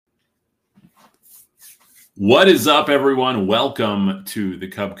What is up, everyone? Welcome to the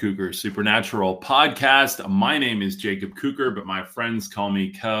Cub Cougar Supernatural podcast. My name is Jacob Cougar, but my friends call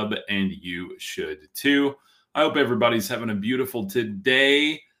me Cub, and you should too. I hope everybody's having a beautiful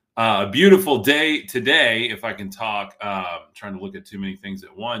day today, if I can talk. Trying to look at too many things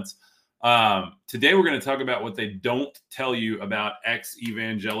at once. Today, we're going to talk about what they don't tell you about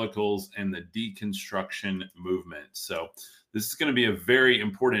ex-evangelicals and the deconstruction movement. So this is going to be a very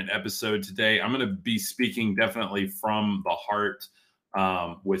important episode today. I'm going to be speaking definitely from the heart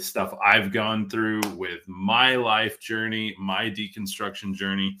with stuff I've gone through with my life journey, my deconstruction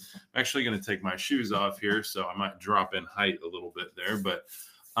journey. I'm actually going to take my shoes off here, so I might drop in height a little bit there, but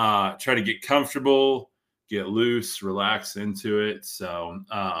try to get comfortable, get loose, relax into it. So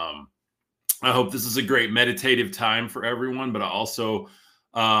I hope this is a great meditative time for everyone, but I also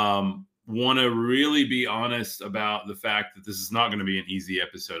want to really be honest about the fact that this is not going to be an easy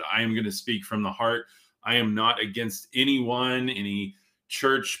episode. I am going to speak from the heart. I am not against anyone, any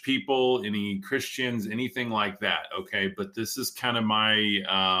church people, any Christians, anything like that. Okay. But this is kind of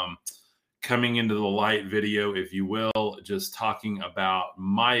my coming into the light video, if you will, just talking about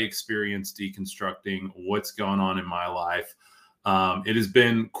my experience deconstructing what's gone on in my life. It has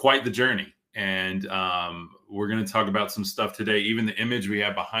been quite the journey. And we're going to talk about some stuff today. Even the image we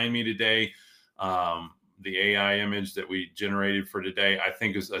have behind me today, the AI image that we generated for today, I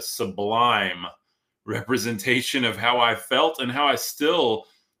think is a sublime representation of how I felt and how I still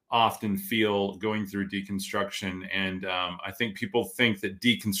often feel going through deconstruction. And I think people think that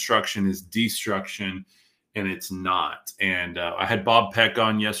deconstruction is destruction, and it's not. And I had Bob Peck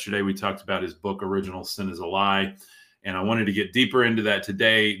on yesterday. We talked about his book, Original Sin is a Lie. And I wanted to get deeper into that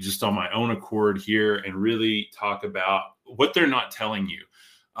today, just on my own accord here, and really talk about what they're not telling you.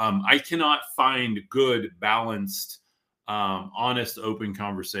 I cannot find good, balanced, honest, open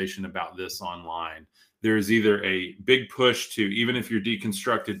conversation about this online. There is either a big push to, even if you're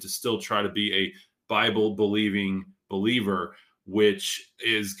deconstructed, to still try to be a Bible-believing believer, which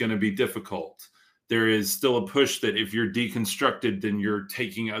is going to be difficult. There is still a push that if you're deconstructed, then you're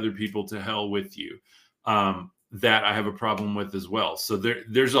taking other people to hell with you. That I have a problem with as well. So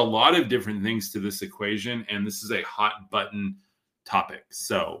there's a lot of different things to this equation, and this is a hot button topic.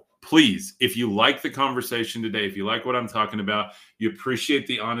 So please, if you like the conversation today, if you like what I'm talking about, you appreciate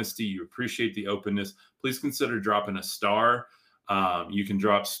the honesty, you appreciate the openness, please consider dropping a star. You can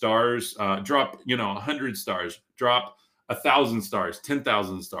drop stars, drop 100 stars, drop 1,000 stars,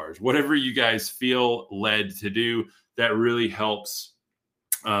 10,000 stars, whatever you guys feel led to do. That really helps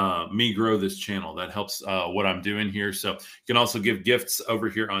me grow this channel. That helps what I'm doing here. So you can also give gifts over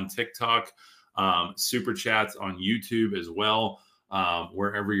here on TikTok, super chats on YouTube as well,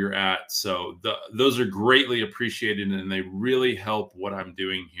 wherever you're at. So those are greatly appreciated, and they really help what I'm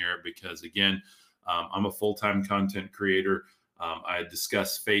doing here because, again, I'm a full-time content creator. I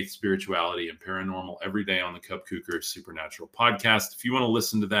discuss faith, spirituality, and paranormal every day on the Cub Cougar Supernatural podcast. If you want to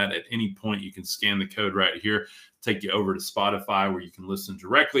listen to that at any point, you can scan the code right here, take you over to Spotify, where you can listen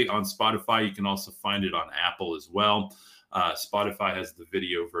directly on Spotify. You can also find it on Apple as well. Spotify has the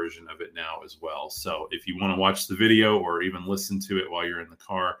video version of it now as well. So if you want to watch the video or even listen to it while you're in the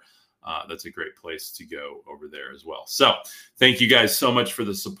car, that's a great place to go over there as well. So thank you guys so much for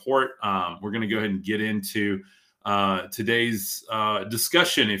the support. We're going to go ahead and get into today's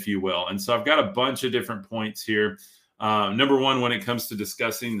discussion, if you will. And so I've got a bunch of different points here. Number one, when it comes to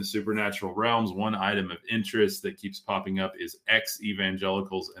discussing the supernatural realms, one item of interest that keeps popping up is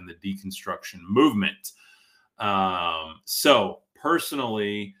ex-evangelicals and the deconstruction movement. So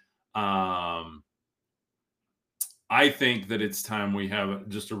personally, I think that it's time we have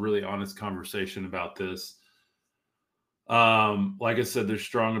just a really honest conversation about this. Like I said, there's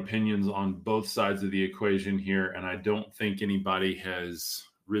strong opinions on both sides of the equation here, and I don't think anybody has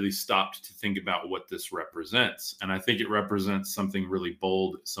really stopped to think about what this represents. And I think it represents something really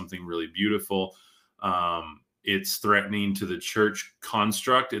bold, something really beautiful. It's threatening to the church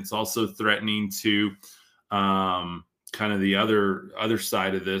construct. It's also threatening to kind of the other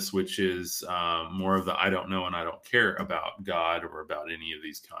side of this, which is more of the I don't know and I don't care about God or about any of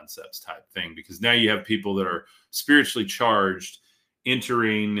these concepts type thing. Because now you have people that are spiritually charged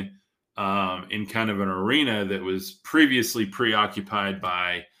entering in kind of an arena that was previously preoccupied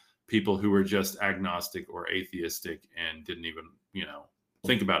by people who were just agnostic or atheistic and didn't even,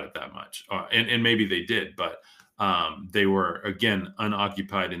 think about it that much. And maybe they did, but they were, again,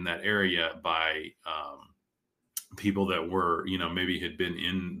 unoccupied in that area by people that were, maybe had been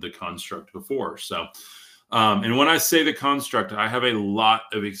in the construct before. So, and when I say the construct, I have a lot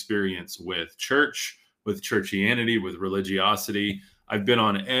of experience with church, with churchianity, with religiosity. I've been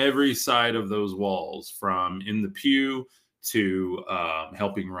on every side of those walls, from in the pew to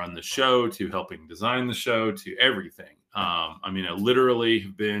helping run the show, to helping design the show, to everything. I mean, I literally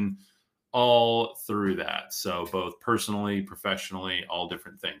have been all through that. So both personally, professionally, all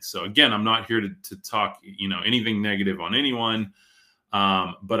different things. So again, I'm not here to talk, anything negative on anyone.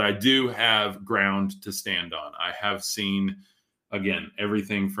 But I do have ground to stand on. I have seen, again,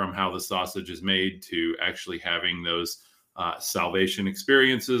 everything from how the sausage is made to actually having those salvation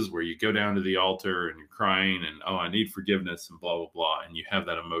experiences where you go down to the altar and you're crying and, oh, I need forgiveness and blah, blah, blah. And you have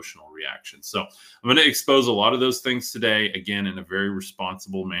that emotional reaction. So I'm going to expose a lot of those things today, again, in a very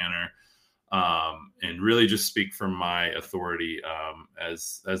responsible manner. And really just speak from my authority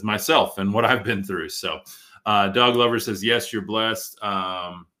as myself and what I've been through. So Dog Lover says, yes, you're blessed.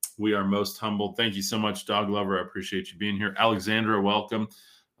 We are most humbled. Thank you so much, Dog Lover. I appreciate you being here. Alexandra, welcome.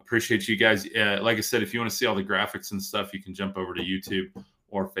 Appreciate you guys. Like I said, if you want to see all the graphics and stuff, you can jump over to YouTube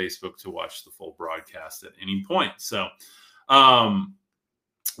or Facebook to watch the full broadcast at any point. So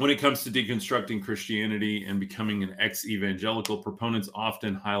when it comes to deconstructing Christianity and becoming an ex-evangelical, proponents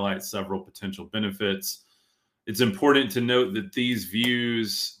often highlight several potential benefits. It's important to note that these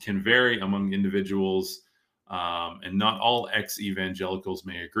views can vary among individuals, and not all ex-evangelicals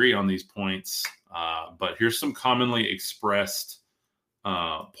may agree on these points. But here's some commonly expressed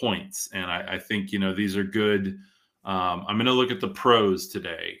points, and I think these are good. I'm going to look at the pros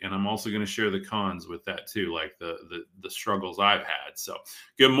today, and I'm also going to share the cons with that too, like the struggles I've had. So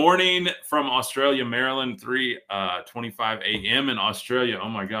good morning from Australia, Maryland, 3:25 a.m. in Australia. Oh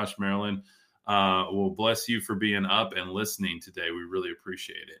my gosh, Maryland. Well, bless you for being up and listening today. We really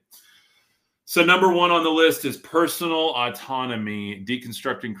appreciate it. So number one on the list is personal autonomy.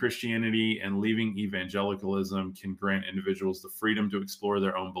 Deconstructing Christianity and leaving evangelicalism can grant individuals the freedom to explore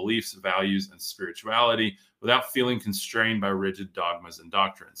their own beliefs, values, and spirituality without feeling constrained by rigid dogmas and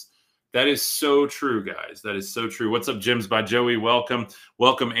doctrines. That is so true, guys. That is so true. What's up, Gems by Joey? Welcome.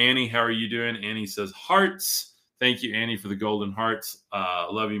 Welcome, Annie. How are you doing? Annie says hearts. Thank you, Annie, for the golden hearts.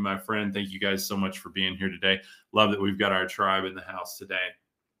 Love you, my friend. Thank you guys so much for being here today. Love that we've got our tribe in the house today.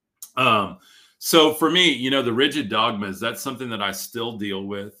 So for me, the rigid dogmas, that's something that I still deal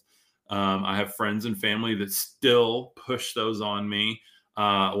with. I have friends and family that still push those on me.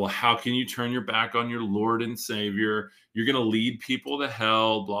 Well, how can you turn your back on your Lord and Savior? You're going to lead people to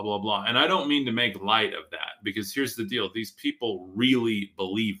hell, blah, blah, blah. And I don't mean to make light of that, because here's the deal. These people really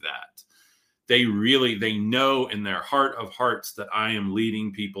believe that. They know in their heart of hearts that I am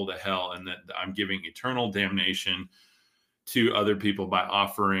leading people to hell and that I'm giving eternal damnation to other people by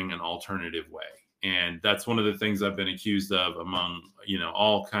offering an alternative way. And that's one of the things I've been accused of, among,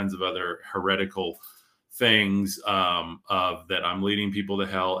 all kinds of other heretical things, of that I'm leading people to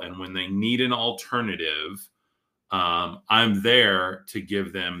hell. And when they need an alternative, I'm there to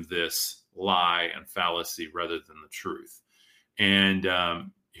give them this lie and fallacy rather than the truth. And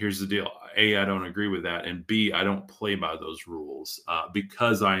here's the deal. A, I don't agree with that. And B, I don't play by those rules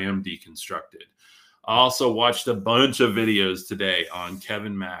because I am deconstructed. I also watched a bunch of videos today on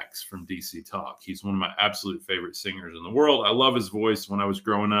Kevin Max from DC Talk. He's one of my absolute favorite singers in the world. I love his voice. When I was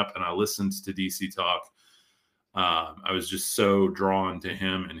growing up and I listened to DC Talk, I was just so drawn to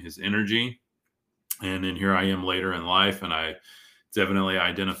him and his energy. And then here I am later in life, and I definitely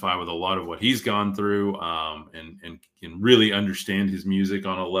identify with a lot of what he's gone through, and can really understand his music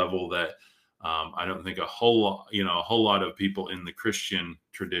on a level that I don't think a whole lot of people in the Christian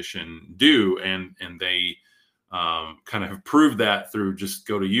tradition do. And they kind of have proved that through, just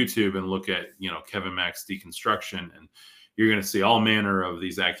go to YouTube and look at, Kevin Max Deconstruction, and you're going to see all manner of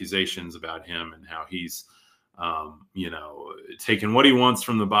these accusations about him and how he's, taking what he wants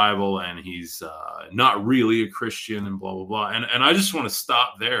from the Bible, and he's not really a Christian and blah, blah, blah. And I just want to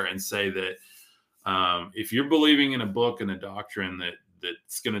stop there and say that if you're believing in a book and a doctrine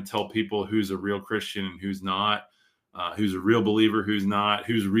that's going to tell people who's a real Christian and who's not, who's a real believer, who's not,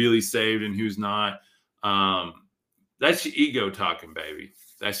 who's really saved and who's not, that's your ego talking, baby.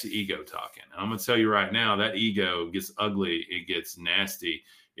 That's your ego talking. And I'm going to tell you right now, that ego gets ugly. It gets nasty.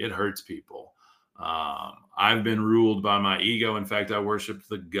 It hurts people. I've been ruled by my ego. In fact, I worshiped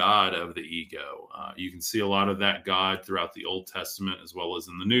the God of the ego. You can see a lot of that God throughout the Old Testament as well as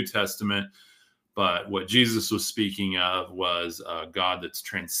in the New Testament. But what Jesus was speaking of was a God that's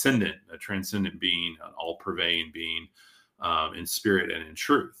transcendent, a transcendent being, an all-pervading being, in spirit and in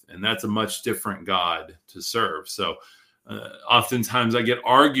truth. And that's a much different God to serve. So oftentimes I get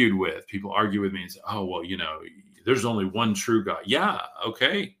argued with. People argue with me and say, oh, well, there's only one true God. Yeah,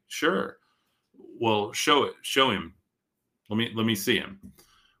 okay, sure. Well, show him. Let me see him.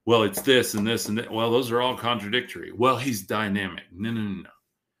 Well, it's this and this and that. Well, those are all contradictory. Well, he's dynamic. No, no, no, no.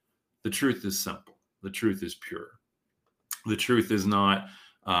 The truth is simple. The truth is pure. The truth is not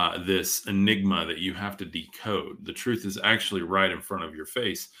this enigma that you have to decode. The truth is actually right in front of your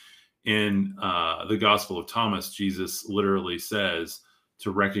face. In the Gospel of Thomas, Jesus literally says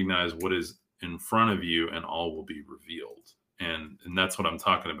to recognize what is in front of you and all will be revealed. And that's what I'm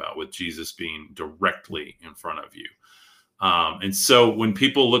talking about with Jesus being directly in front of you. And so when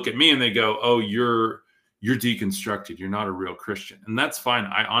people look at me and they go, oh, you're deconstructed, you're not a real Christian. And that's fine.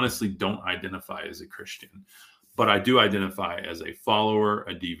 I honestly don't identify as a Christian, but I do identify as a follower,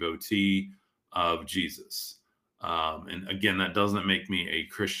 a devotee of Jesus. And again, that doesn't make me a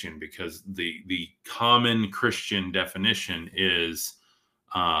Christian, because the common Christian definition is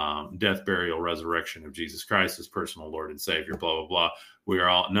death, burial, resurrection of Jesus Christ as personal Lord and Savior, blah, blah, blah. We are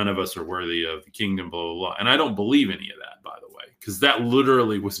all, none of us are worthy of the kingdom, blah, blah, blah. And I don't believe any of that, by the way, because that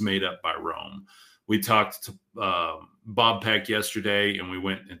literally was made up by Rome. We talked to Bob Peck yesterday, and we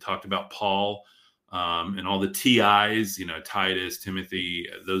went and talked about Paul and all the TIs, Titus, Timothy,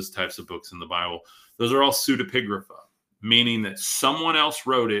 those types of books in the Bible. Those are all pseudepigrapha, meaning that someone else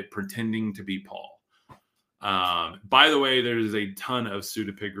wrote it pretending to be Paul. By the way, there's a ton of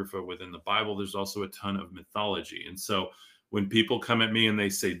pseudepigrapha within the Bible. There's also a ton of mythology. And so when people come at me and they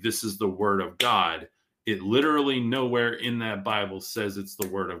say, this is the word of God, it literally nowhere in that Bible says it's the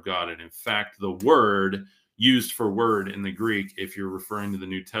word of God. And in fact, the word used for word in the Greek, if you're referring to the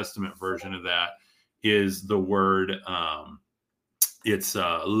New Testament version of that, is the word, it's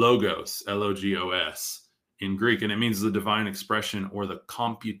logos, Logos in Greek. And it means the divine expression or the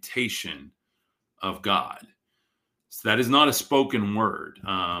computation of God. So that is not a spoken word.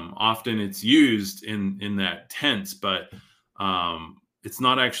 Often it's used in that tense, but it's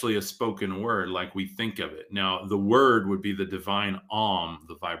not actually a spoken word like we think of it. Now, the word would be the divine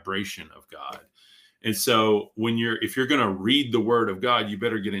the vibration of God. And so if you're going to read the word of God, you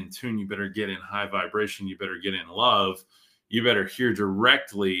better get in tune. You better get in high vibration. You better get in love. You better hear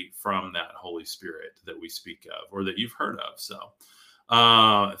directly from that Holy Spirit that we speak of, or that you've heard of. So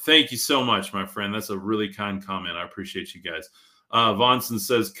thank you so much, my friend. That's a really kind comment. I appreciate you guys. Vonson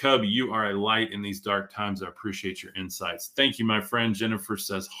says, Cub, you are a light in these dark times. I appreciate your insights. Thank you, my friend. Jennifer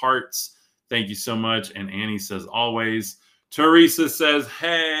says, hearts. Thank you so much. And Annie says, always. Teresa says,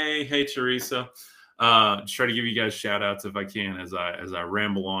 hey, Teresa. Try to give you guys shout outs if I can as I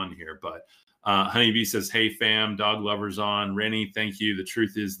ramble on here. But Honeybee says, hey, fam, dog lovers on. Rennie, thank you. The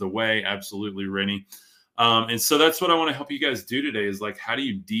truth is the way. Absolutely, Rennie. And so that's what I want to help you guys do today is like, how do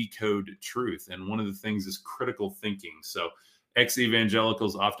you decode truth? And one of the things is critical thinking. So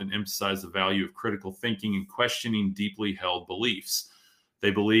ex-evangelicals often emphasize the value of critical thinking and questioning deeply held beliefs.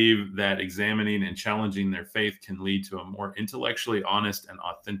 They believe that examining and challenging their faith can lead to a more intellectually honest and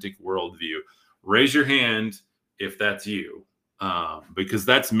authentic worldview. Raise your hand if that's you, because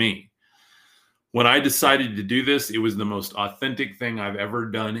that's me. When I decided to do this, it was the most authentic thing I've ever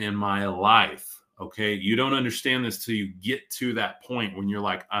done in my life. Okay, you don't understand this till you get to that point when you're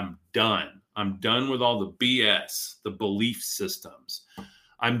like, I'm done. I'm done with all the BS, the belief systems.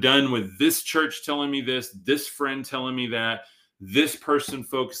 I'm done with this church telling me this friend telling me that, this person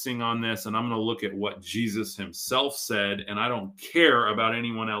focusing on this, and I'm going to look at what Jesus himself said, and I don't care about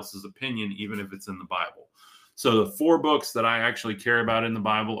anyone else's opinion, even if it's in the Bible. So the 4 books that I actually care about in the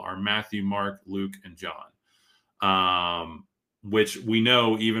Bible are Matthew, Mark, Luke, and John. Which we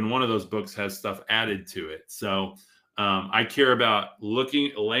know even one of those books has stuff added to it. So I care about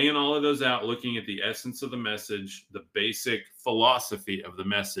laying all of those out, looking at the essence of the message, the basic philosophy of the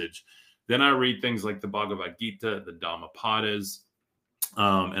message. Then I read things like the Bhagavad Gita, the Dhammapadas,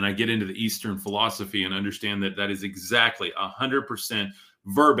 and I get into the Eastern philosophy and understand that that is exactly 100%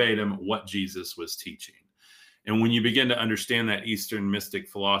 verbatim what Jesus was teaching. And when you begin to understand that Eastern mystic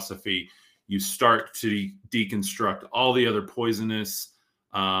philosophy, you start to deconstruct all the other poisonous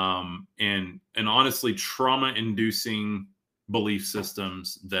and honestly trauma-inducing belief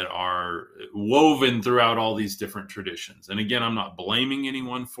systems that are woven throughout all these different traditions. And again, I'm not blaming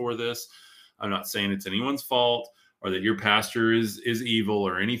anyone for this. I'm not saying it's anyone's fault or that your pastor is evil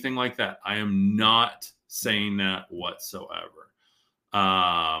or anything like that. I am not saying that whatsoever.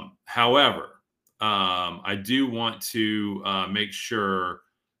 However, I do want to make sure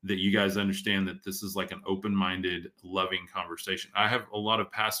that you guys understand that this is like an open-minded, loving conversation. I have a lot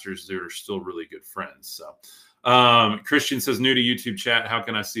of pastors that are still really good friends. So Christian says, new to YouTube chat, how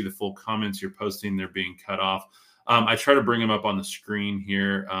can I see the full comments you're posting? They're being cut off. I try to bring them up on the screen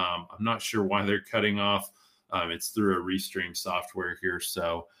here. I'm not sure why they're cutting off. It's through a Restream software here.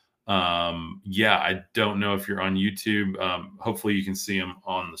 So Yeah, I don't know if you're on YouTube. Hopefully you can see them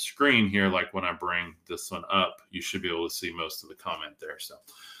on the screen here. Like when I bring this one up, you should be able to see most of the comment there. So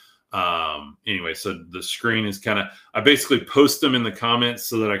anyway, so the screen is kind of, I basically post them in the comments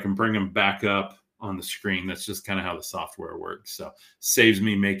so that I can bring them back up on the screen. That's just kind of how the software works. So saves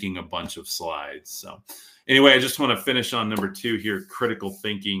me making a bunch of slides. So anyway, I just want to finish on number 2 here, critical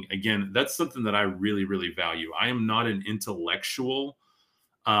thinking. Again, that's something that I really, really value. I am not an intellectual.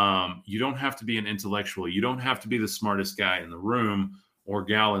 You don't have to be an intellectual. You don't have to be the smartest guy in the room or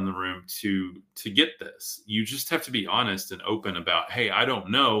gal in the room to get this. You just have to be honest and open about, hey, I don't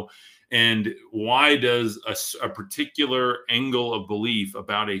know. And why does a particular angle of belief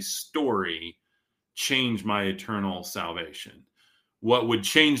about a story change my eternal salvation? What would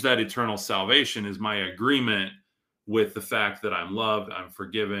change that eternal salvation is my agreement with the fact that I'm loved, I'm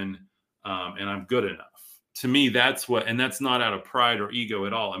forgiven, and I'm good enough. To me, that's what, and that's not out of pride or ego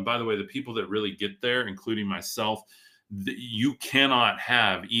at all. And by the way, the people that really get there, including myself, you cannot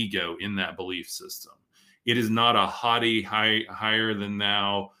have ego in that belief system. It is not a haughty, higher than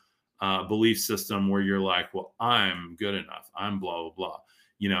thou belief system where you're like, well, I'm good enough. I'm blah, blah, blah.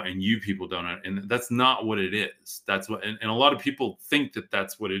 And you people don't, and that's not what it is. That's what, and a lot of people think that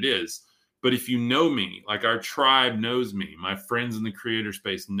that's what it is. But if you know me, like our tribe knows me, my friends in the creator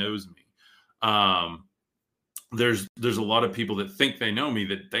space knows me. There's a lot of people that think they know me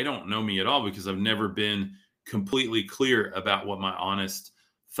that they don't know me at all because I've never been completely clear about what my honest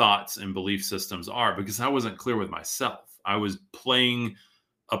thoughts and belief systems are, because I wasn't clear with myself. I was playing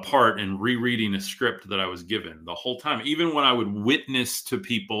a part and rereading a script that I was given the whole time. Even when I would witness to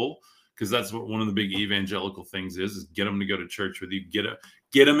people, because that's what one of the big evangelical things is get them to go to church with you,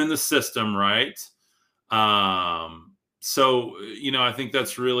 get them in the system, right? So, I think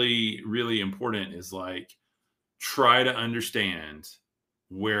that's really, really important, is like, try to understand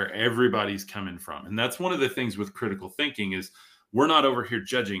where everybody's coming from. And that's one of the things with critical thinking is we're not over here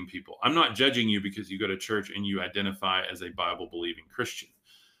judging people. I'm not judging you because you go to church and you identify as a Bible believing Christian.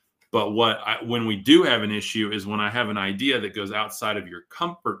 But when we do have an issue is when I have an idea that goes outside of your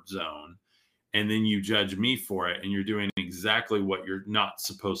comfort zone, and then you judge me for it, and you're doing exactly what you're not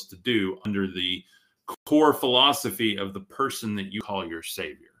supposed to do under the core philosophy of the person that you call your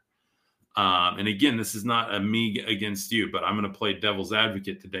savior. And again, this is not a me against you, but I'm going to play devil's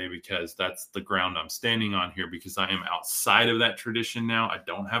advocate today because that's the ground I'm standing on here, because I am outside of that tradition now. I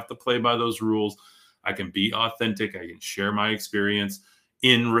don't have to play by those rules. I can be authentic. I can share my experience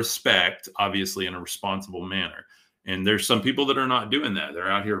in respect, obviously in a responsible manner. And there's some people that are not doing that.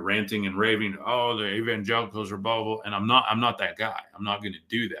 They're out here ranting and raving. Oh, the evangelicals are blah, blah. And I'm not that guy. I'm not going to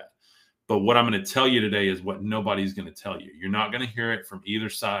do that. But what I'm going to tell you today is what nobody's going to tell you. You're not going to hear it from either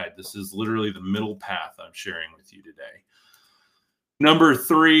side. This is literally the middle path I'm sharing with you today. Number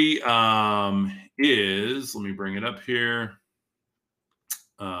 3 is, let me bring it up here.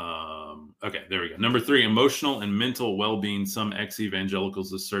 Okay, there we go. Number 3, emotional and mental well-being. Some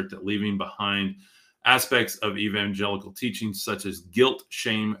ex-evangelicals assert that leaving behind aspects of evangelical teachings such as guilt,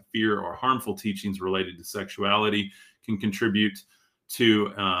 shame, fear, or harmful teachings related to sexuality can contribute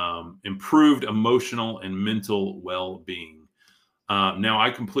to improved emotional and mental well-being. Now, I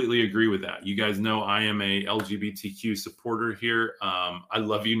completely agree with that. You guys know I am a LGBTQ supporter here. I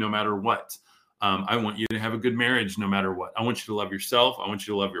love you no matter what. I want you to have a good marriage no matter what. I want you to love yourself. I want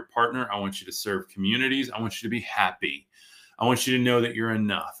you to love your partner. I want you to serve communities. I want you to be happy. I want you to know that you're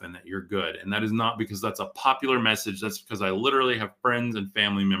enough and that you're good. And that is not because that's a popular message. That's because I literally have friends and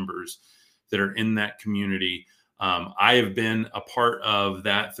family members that are in that community. I have been a part of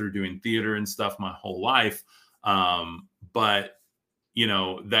that through doing theater and stuff my whole life. But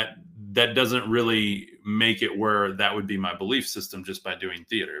that doesn't really make it where that would be my belief system just by doing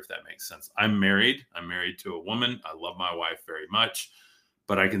theater, if that makes sense. I'm married to a woman. I love my wife very much,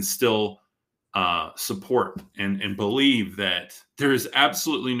 but I can still support and believe that there is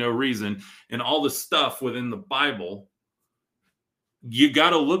absolutely no reason. And all the stuff within the Bible, you got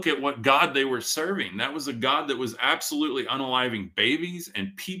to look at what God they were serving. That was a God that was absolutely unaliving babies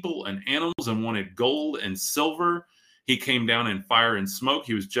and people and animals and wanted gold and silver. He came down in fire and smoke.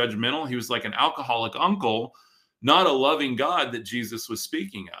 He was judgmental. He was like an alcoholic uncle, not a loving God that Jesus was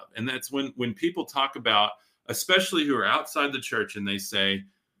speaking of. And that's when people talk about, especially who are outside the church, and they say,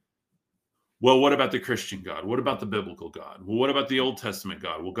 well, what about the Christian God? What about the biblical God? Well, what about the Old Testament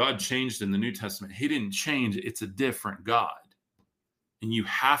God? Well, God changed in the New Testament. He didn't change. It's a different God. And you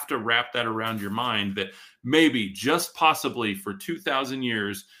have to wrap that around your mind that maybe, just possibly for 2,000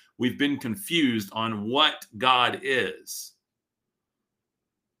 years, we've been confused on what God is.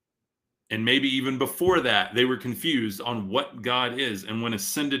 And maybe even before that, they were confused on what God is. And when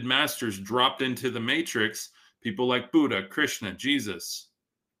ascended masters dropped into the matrix, people like Buddha, Krishna, Jesus,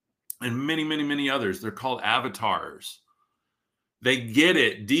 and many, many, many others, they're called avatars. They get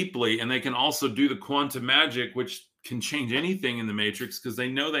it deeply, and they can also do the quantum magic, which can change anything in the matrix because they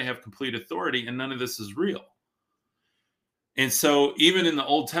know they have complete authority and none of this is real. And so even in the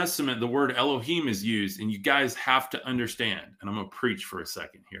Old Testament, the word Elohim is used, and you guys have to understand, and I'm going to preach for a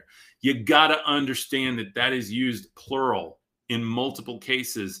second here. You got to understand that that is used plural in multiple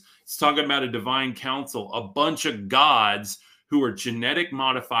cases. It's talking about a divine council, a bunch of gods who are genetic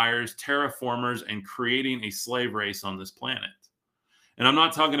modifiers, terraformers, and creating a slave race on this planet. And I'm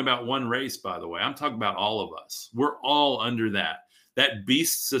not talking about one race, by the way. I'm talking about all of us. We're all under that. That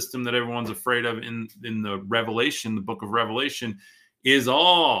beast system that everyone's afraid of in the Revelation, the book of Revelation, is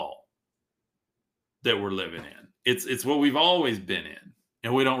all that we're living in. It's what we've always been in,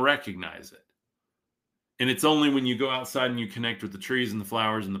 and we don't recognize it. And it's only when you go outside and you connect with the trees and the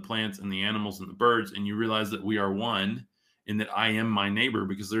flowers and the plants and the animals and the birds, and you realize that we are one and that I am my neighbor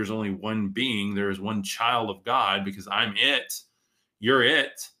because there's only one being. There is one child of God because I'm it. You're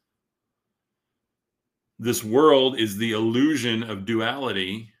it. This world is the illusion of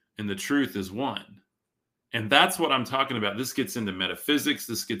duality, and the truth is one. And that's what I'm talking about. This gets into metaphysics.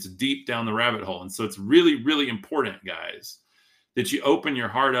 This gets deep down the rabbit hole. And so it's really, really important, guys, that you open your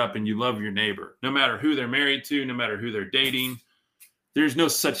heart up and you love your neighbor, no matter who they're married to, no matter who they're dating. There's no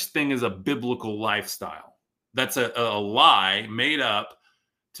such thing as a biblical lifestyle. That's a lie made up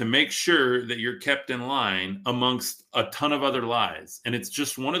to make sure that you're kept in line amongst a ton of other lies. And it's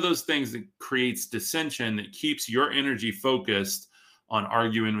just one of those things that creates dissension, that keeps your energy focused on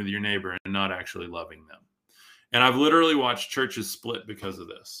arguing with your neighbor and not actually loving them. And I've literally watched churches split because of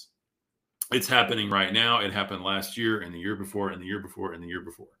this. It's happening right now. It happened last year and the year before and the year before and the year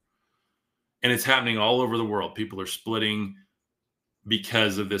before. And it's happening all over the world. People are splitting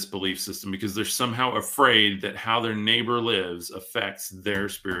because of this belief system, because they're somehow afraid that how their neighbor lives affects their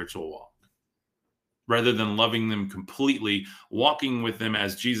spiritual walk. Rather than loving them completely, walking with them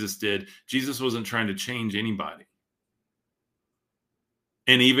as Jesus did, Jesus wasn't trying to change anybody.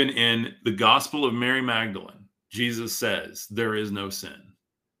 And even in the Gospel of Mary Magdalene, Jesus says, there is no sin.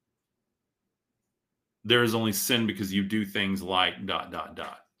 There is only sin because you do things like ...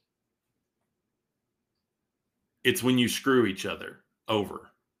 It's when you screw each other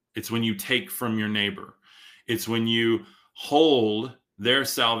over. It's when you take from your neighbor. It's when you hold their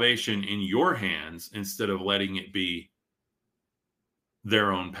salvation in your hands instead of letting it be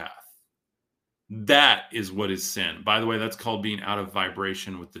their own path. That is what is sin. By the way, that's called being out of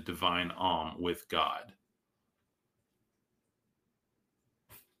vibration with the divine with God.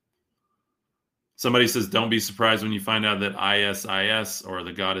 Somebody says, don't be surprised when you find out that ISIS, or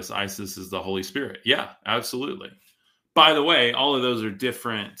the goddess Isis, is the Holy Spirit. Yeah, absolutely. By the way, all of those are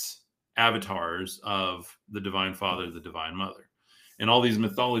different avatars of the Divine Father, the Divine Mother. And all these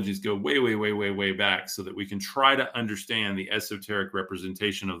mythologies go way, way, way, way, way back so that we can try to understand the esoteric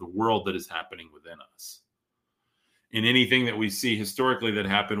representation of the world that is happening within us. And anything that we see historically that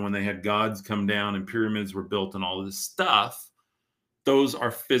happened when they had gods come down and pyramids were built and all of this stuff, those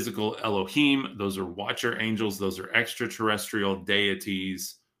are physical Elohim. Those are watcher angels. Those are extraterrestrial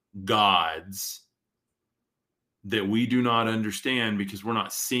deities, gods that we do not understand because we're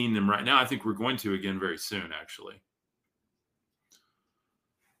not seeing them right now. I think we're going to again very soon, actually.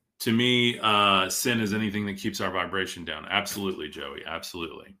 To me, sin is anything that keeps our vibration down. Absolutely, Joey.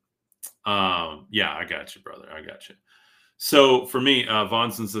 Absolutely. Yeah, I got you, brother. I got you. So for me,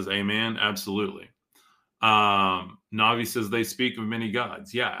 Vonson says, amen. Absolutely. Navi says they speak of many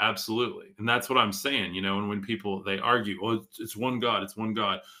gods. Yeah, absolutely. And that's what I'm saying, and when people, they argue, well, it's one God, it's one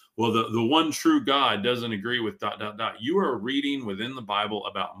God. Well, the one true God doesn't agree with ... You are reading within the Bible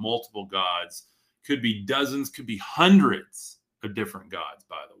about multiple gods. Could be dozens, could be hundreds of different gods,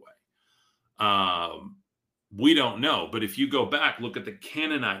 by the way. We don't know. But if you go back, look at the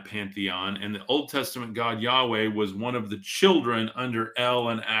Canaanite pantheon, and the Old Testament God Yahweh was one of the children under El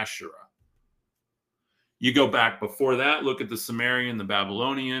and Asherah. You go back before that, look at the Sumerian, the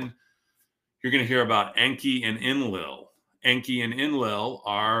Babylonian. You're going to hear about Enki and Enlil. Enki and Enlil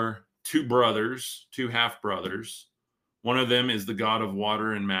are two brothers, two half-brothers. One of them is the god of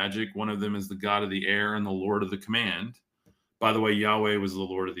water and magic. One of them is the god of the air and the Lord of the command. By the way, Yahweh was the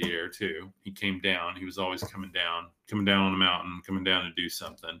Lord of the air too. He came down. He was always coming down on a mountain, coming down to do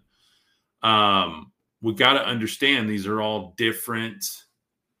something. We've got to understand these are all different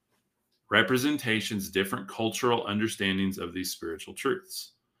representations, different cultural understandings of these spiritual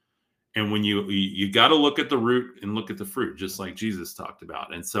truths. And when you got to look at the root and look at the fruit, just like Jesus talked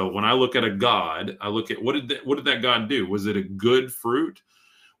about. And so when I look at a God, I look at what did that God do? Was it a good fruit?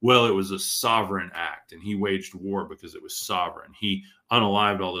 Well, it was a sovereign act, and he waged war because it was sovereign. He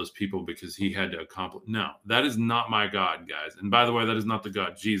unalived all those people because he had to accomplish. No, that is not my God, guys. And by the way, that is not the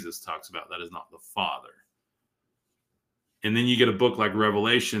God Jesus talks about. That is not the Father. And then you get a book like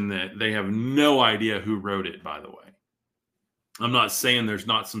Revelation that they have no idea who wrote it, by the way. I'm not saying there's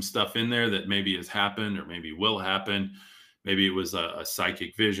not some stuff in there that maybe has happened or maybe will happen. Maybe it was a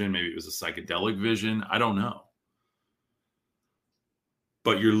psychic vision. Maybe it was a psychedelic vision. I don't know.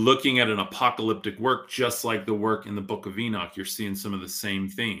 But you're looking at an apocalyptic work, just like the work in the book of Enoch. You're seeing some of the same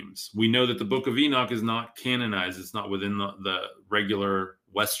themes. We know that the book of Enoch is not canonized. It's not within the regular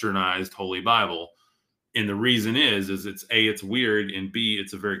westernized Holy Bible. And the reason is it's A, it's weird, and B,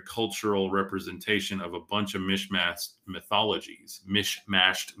 it's a very cultural representation of a bunch of mishmashed mythologies,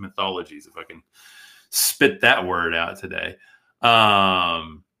 if I can spit that word out today.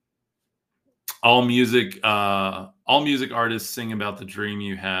 All music artists sing about the dream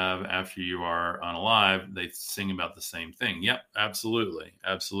you have after you are unalive. They sing about the same thing. Yep, absolutely.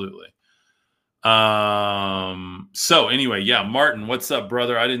 So anyway, yeah, Martin, what's up,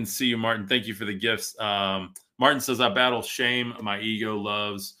 brother? I didn't see you, Martin. Thank you for the gifts. Martin says, I battle shame. My ego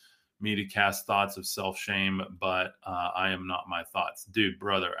loves me to cast thoughts of self-shame, but I am not my thoughts. Dude,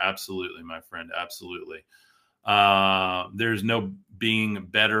 brother, absolutely, my friend, absolutely. There's no being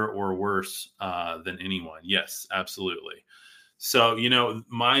better or worse than anyone. Yes, absolutely. So,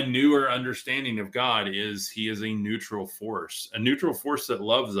 my newer understanding of God is he is a neutral force that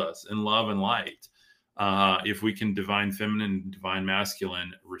loves us in love and light. If we can divine feminine, divine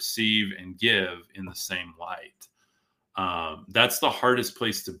masculine, receive and give in the same light. That's the hardest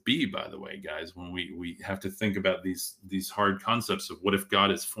place to be, by the way, guys, when we have to think about these hard concepts of what if God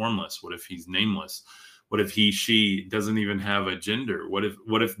is formless? What if he's nameless? What if she doesn't even have a gender? What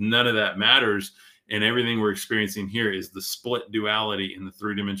if none of that matters? And everything we're experiencing here is the split duality in the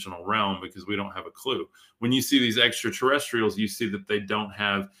three-dimensional realm because we don't have a clue. When you see these extraterrestrials, you see that they don't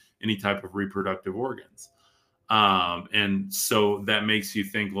have any type of reproductive organs. And so that makes you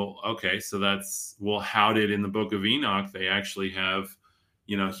think, well, okay, so how did in the book of Enoch, they actually have,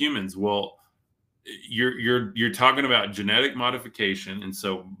 humans? Well, you're talking about genetic modification. And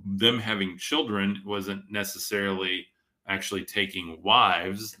so them having children wasn't necessarily actually taking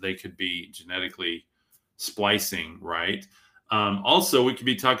wives. They could be genetically splicing, right? Also, we could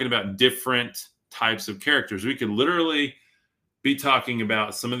be talking about different types of characters. We could literally be talking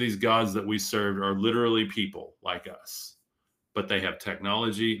about some of these gods that we served are literally people like us, but they have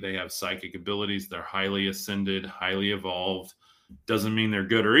technology, they have psychic abilities, they're highly ascended, highly evolved. Doesn't mean they're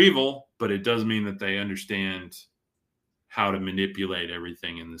good or evil, but it does mean that they understand how to manipulate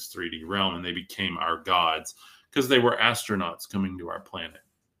everything in this 3D realm, and they became our gods because they were astronauts coming to our planet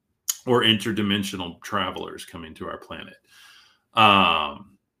or interdimensional travelers coming to our planet.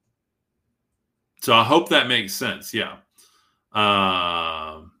 So I hope that makes sense. Yeah.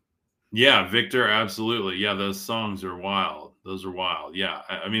 Yeah, Victor, absolutely. Yeah, those songs are wild. Those are wild. Yeah,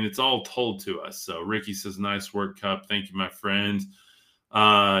 I mean, it's all told to us. So Ricky says, nice work, Cup. Thank you, my friend.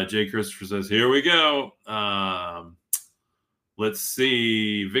 Jay Christopher says, here we go. Let's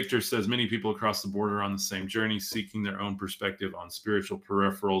see. Victor says, many people across the border are on the same journey, seeking their own perspective on spiritual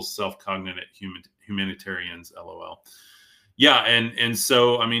peripherals, self-cognate humanitarians, LOL. Yeah, and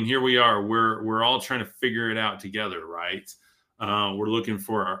so, I mean, here we are. We're all trying to figure it out together, right? We're looking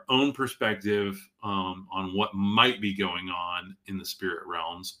for our own perspective on what might be going on in the spirit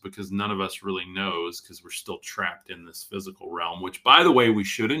realms, because none of us really knows, because we're still trapped in this physical realm, which, by the way, we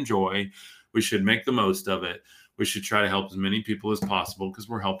should enjoy. We should make the most of it. We should try to help as many people as possible because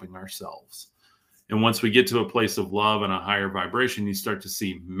we're helping ourselves. And once we get to a place of love and a higher vibration, you start to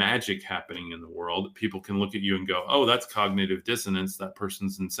see magic happening in the world. People can look at you and go, oh, that's cognitive dissonance. That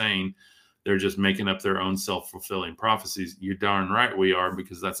person's insane. They're just making up their own self-fulfilling prophecies. You're darn right we are,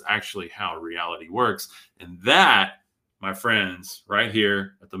 because that's actually how reality works. And that, my friends, right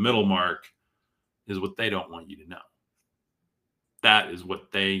here at the middle mark, is what they don't want you to know. That is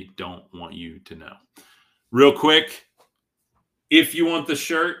what they don't want you to know. Real quick, if you want the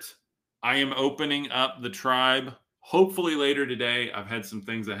shirt, I am opening up the tribe hopefully later today. I've had some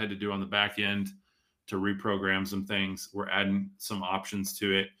things I had to do on the back end to reprogram some things. We're adding some options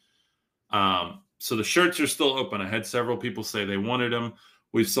to it. So the shirts are still open. I had several people say they wanted them.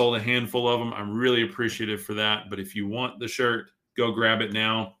 We've sold a handful of them. I'm really appreciative for that. But if you want the shirt, go grab it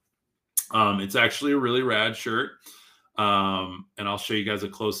now. It's actually a really rad shirt. And I'll show you guys a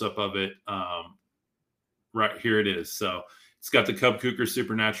close-up of it. Right here it is. So It's got the Cub Cougar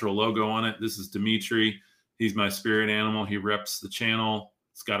Supernatural logo on it. This is Dimitri. He's my spirit animal. He reps the channel.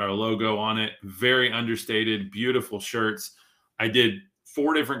 It's got our logo on it. Very understated, beautiful shirts. I did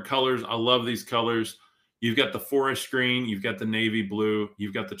 4 different colors. I love these colors. You've got the forest green, you've got the navy blue,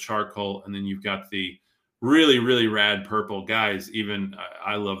 you've got the charcoal, and then you've got the really, really rad purple. Guys, even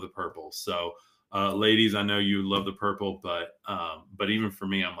I love the purple. So ladies, I know you love the purple, but even for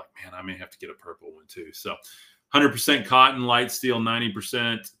me, I'm like, man, I may have to get a purple one too. So 100% cotton, light steel,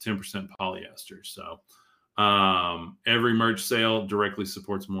 90%, 10% polyester. So every merch sale directly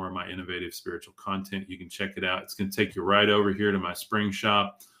supports more of my innovative spiritual content. You can check it out. It's going to take you right over here to my spring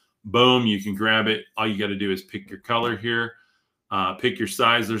shop. Boom, you can grab it. All you got to do is pick your color here, pick your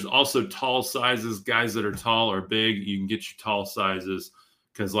size. There's also tall sizes. Guys that are tall or big, you can get your tall sizes,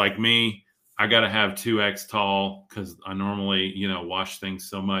 because like me, I got to have 2X tall, because I normally, wash things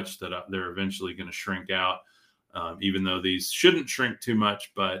so much that they're eventually going to shrink out, even though these shouldn't shrink too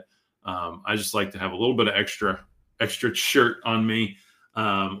much. But I just like to have a little bit of extra shirt on me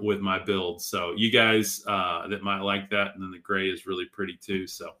with my build. So you guys that might like that. And then the gray is really pretty too.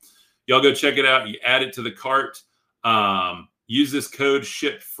 So y'all go check it out. You add it to the cart. Use this code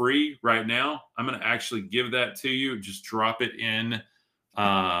ship free right now. I'm going to actually give that to you. Just drop it in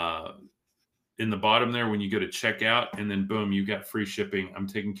the bottom there when you go to checkout, and then boom, you got free shipping. I'm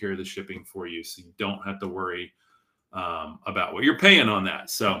taking care of the shipping for you, so you don't have to worry about what you're paying on that.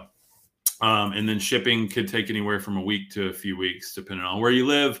 So and then shipping could take anywhere from a week to a few weeks, depending on where you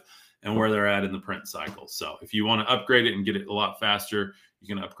live and where they're at in the print cycle. So if you want to upgrade it and get it a lot faster, you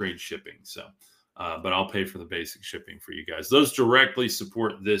can upgrade shipping. So, but I'll pay for the basic shipping for you guys. Those directly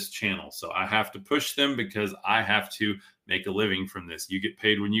support this channel. So I have to push them because I have to make a living from this. You get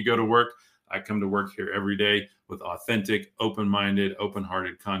paid when you go to work. I come to work here every day with authentic, open-minded,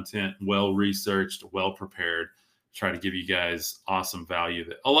 open-hearted content, well-researched, well-prepared. Try to give you guys awesome value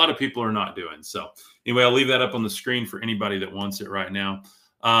that a lot of people are not doing. So anyway, I'll leave that up on the screen for anybody that wants it right now.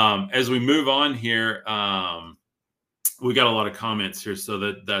 As we move on here, we got a lot of comments here,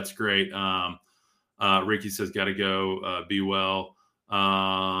 so that's great. Ricky says, gotta go, be well.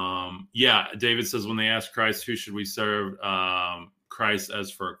 Yeah, David says, when they ask Christ, who should we serve? Christ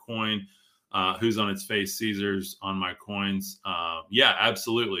as for a coin. Who's on its face? Caesar's on my coins. Yeah,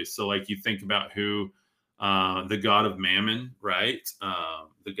 absolutely. So like you think about who, the god of mammon, right?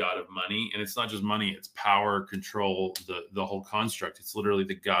 The god of money. And it's not just money, it's power, control, the whole construct. It's literally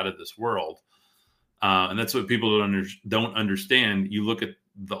the god of this world. And that's what people don't understand. You look at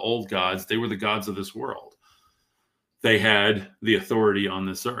the old gods, they were the gods of this world. They had the authority on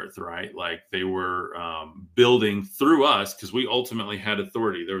this earth, right? Like they were building through us, because we ultimately had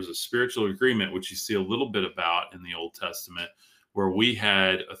authority. There was a spiritual agreement, which you see a little bit about in the Old Testament, where we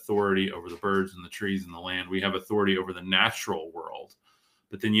had authority over the birds and the trees and the land. We have authority over the natural world.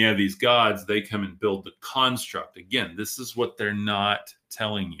 But then you have these gods, they come and build the construct. Again, this is what they're not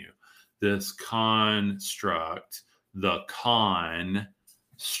telling you. This construct, the construct,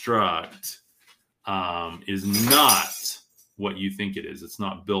 is not what you think it is. It's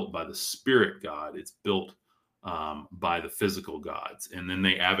not built by the spirit God. It's built by the physical gods. And then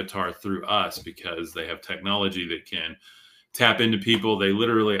they avatar through us because they have technology that can tap into people. They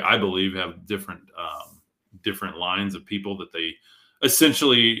literally, I believe, have different lines of people that they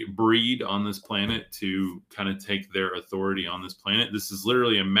essentially breed on this planet to kind of take their authority on this planet. This is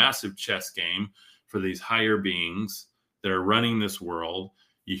literally a massive chess game for these higher beings that are running this world.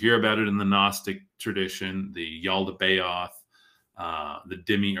 You hear about it in the Gnostic tradition, the Yaldabaoth, the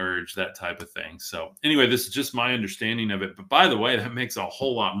Demiurge, that type of thing. So anyway, this is just my understanding of it. But by the way, that makes a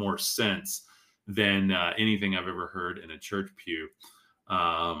whole lot more sense than anything I've ever heard in a church pew,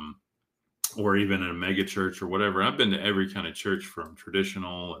 or even in a mega church or whatever. I've been to every kind of church, from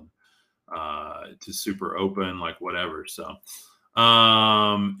traditional and to super open, like whatever. So,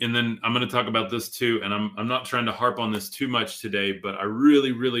 and then I'm going to talk about this too. And I'm not trying to harp on this too much today, but I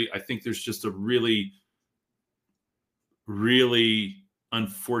really, I think there's just a really, really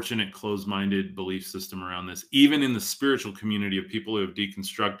unfortunate closed-minded belief system around this. Even in the spiritual community of people who have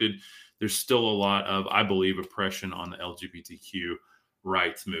deconstructed, there's still a lot of, I believe, oppression on the LGBTQ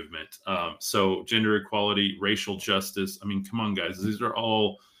rights movement. So gender equality, racial justice. I mean, come on, guys.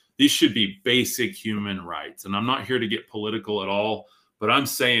 These should be basic human rights. And I'm not here to get political at all, but I'm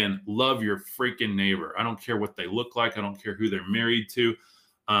saying love your freaking neighbor. I don't care what they look like. I don't care who they're married to.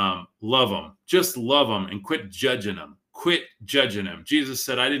 Love them. Just love them and quit judging them. Quit judging them. Jesus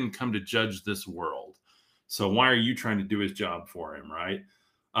said, I didn't come to judge this world. So why are you trying to do his job for him, right?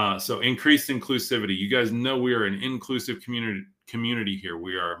 So increased inclusivity. You guys know we are an inclusive community here.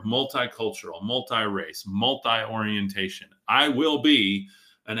 We are multicultural, multi-race, multi-orientation. I will be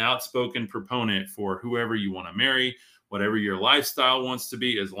an outspoken proponent for whoever you want to marry, whatever your lifestyle wants to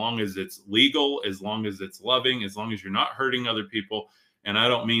be, as long as it's legal, as long as it's loving, as long as you're not hurting other people. And I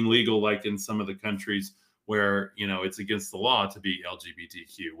don't mean legal like in some of the countries where, you know, it's against the law to be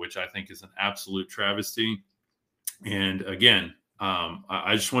LGBTQ, which I think is an absolute travesty. And again,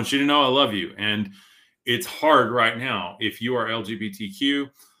 I just want you to know I love you. And it's hard right now, if you are LGBTQ,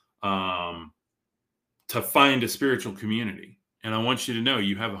 to find a spiritual community. And I want you to know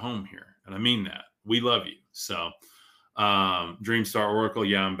you have a home here. And I mean that. We love you. So, Dreamstar Oracle,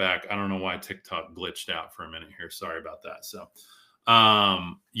 yeah, I'm back. I don't know why TikTok glitched out for a minute here. Sorry about that. So,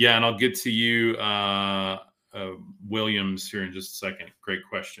 yeah, and I'll get to you, Williams, here in just a second. Great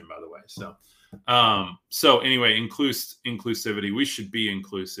question, by the way. So anyway, inclusivity. We should be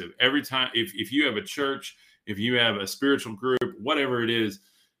inclusive every time. If you have a church, if you have a spiritual group, whatever it is,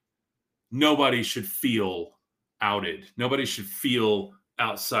 nobody should feel outed. Nobody should feel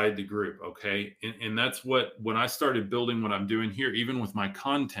outside the group. Okay. And that's when I started building what I'm doing here, even with my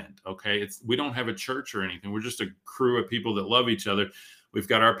content. Okay. We don't have a church or anything. We're just a crew of people that love each other. We've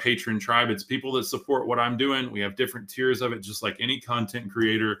got our patron tribe. It's people that support what I'm doing. We have different tiers of it, just like any content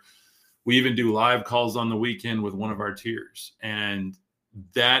creator. We even do live calls on the weekend with one of our tiers. And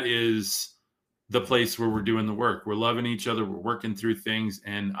that is the place where we're doing the work. We're loving each other. We're working through things.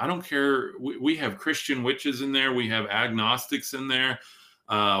 And I don't care. We have Christian witches in there. We have agnostics in there.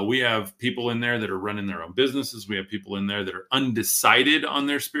 We have people in there that are running their own businesses. We have people in there that are undecided on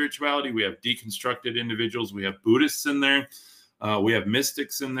their spirituality. We have deconstructed individuals. We have Buddhists in there. We have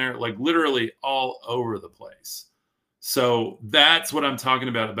mystics in there, like literally all over the place. So that's what I'm talking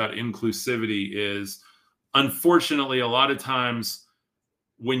about inclusivity is, unfortunately, a lot of times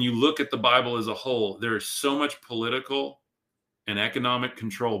when you look at the Bible as a whole, there is so much political and economic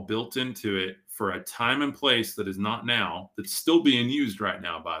control built into it for a time and place that is not now, that's still being used right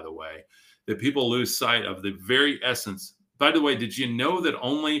now, by the way, that people lose sight of the very essence. By the way, did you know that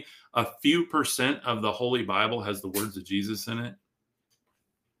only a few percent of the Holy Bible has the words of Jesus in it?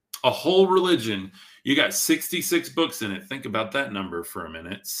 A whole religion, you got 66 books in it. Think about that number for a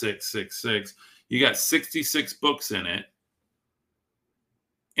minute, 666. You got 66 books in it.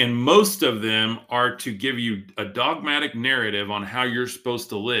 And most of them are to give you a dogmatic narrative on how you're supposed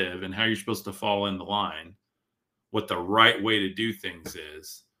to live and how you're supposed to fall in the line, what the right way to do things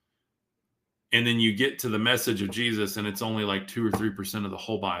is. And then you get to the message of Jesus, and it's only like 2 or 3% of the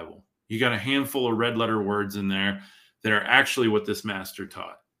whole Bible. You got a handful of red letter words in there that are actually what this master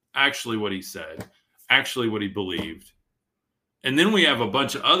taught, actually what he said, actually what he believed. And then we have a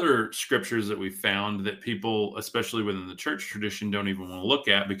bunch of other scriptures that we found that people, especially within the church tradition, don't even want to look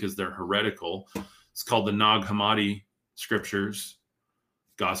at because they're heretical. It's called the Nag Hammadi scriptures,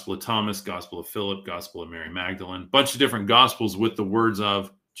 Gospel of Thomas, Gospel of Philip, Gospel of Mary Magdalene, bunch of different gospels with the words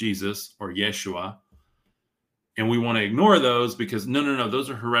of Jesus or Yeshua. And we want to ignore those because no, those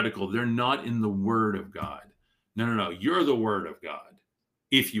are heretical. They're not in the word of God. No, you're the word of God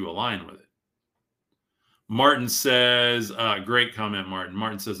if you align with it. Martin says, great comment, Martin.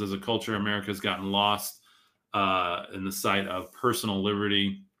 Martin says, as a culture, America's gotten lost in the sight of personal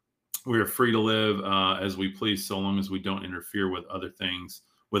liberty. We are free to live as we please, so long as we don't interfere with other things,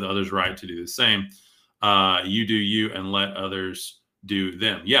 with others' right to do the same. You do you and let others do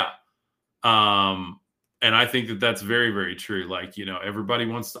them. Yeah. And I think that that's very, very true. Like, you know, everybody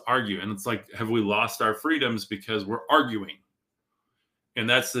wants to argue. And it's like, have we lost our freedoms because we're arguing? And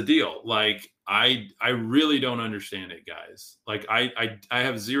that's the deal. Like, I really don't understand it, guys. Like, I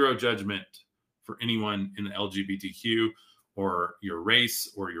have zero judgment for anyone in the LGBTQ or your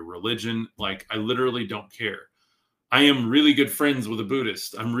race or your religion. Like, I literally don't care. I am really good friends with a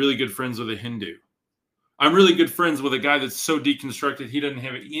Buddhist. I'm really good friends with a Hindu. I'm really good friends with a guy that's so deconstructed he doesn't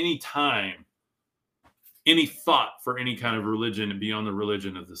have any time, any thought for any kind of religion beyond the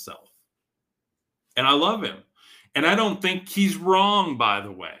religion of the self. And I love him. And I don't think he's wrong, by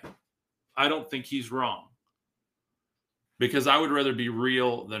the way. I don't think he's wrong. Because I would rather be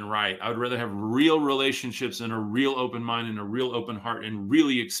real than right. I would rather have real relationships and a real open mind and a real open heart and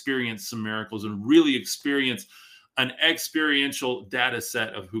really experience some miracles and really experience an experiential data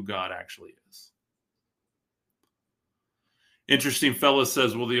set of who God actually is. Interesting fellow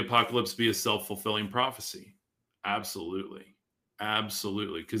says, will the apocalypse be a self-fulfilling prophecy? Absolutely.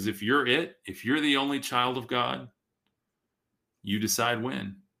 Absolutely. Because if you're the only child of God, you decide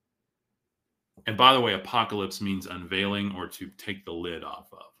when. And by the way, apocalypse means unveiling or to take the lid off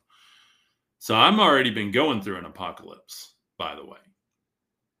of. So I've already been going through an apocalypse, by the way.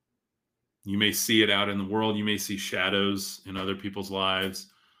 You may see it out in the world. You may see shadows in other people's lives.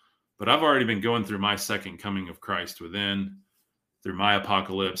 But I've already been going through my second coming of Christ within, through my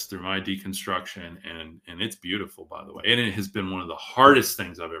apocalypse, through my deconstruction. And it's beautiful, by the way. And it has been one of the hardest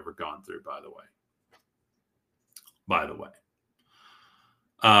things I've ever gone through, by the way.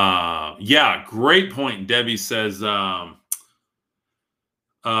 Yeah, great point. Debbie says,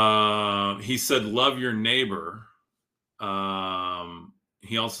 he said, love your neighbor.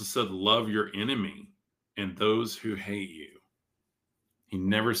 He also said, love your enemy and those who hate you. He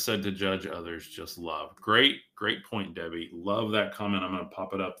never said to judge others, just love. Great point, Debbie. Love that comment. I'm going to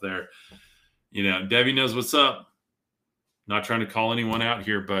pop it up there. You know, Debbie knows what's up. Not trying to call anyone out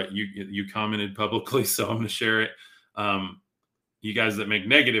here, but you commented publicly, so I'm going to share it. You guys that make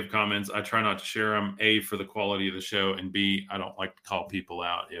negative comments, I try not to share them. A, for the quality of the show, and B, I don't like to call people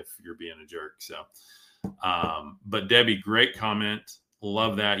out if you're being a jerk. So, but Debbie, great comment.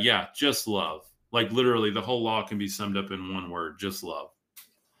 Love that. Yeah, just love. Like literally, the whole law can be summed up in one word: just love.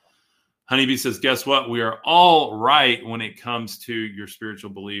 Honeybee says, guess what? We are all right when it comes to your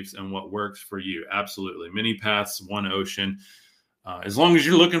spiritual beliefs and what works for you. Absolutely. Many paths, one ocean. As long as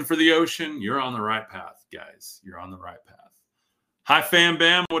you're looking for the ocean, you're on the right path, guys. You're on the right path. Hi, Fam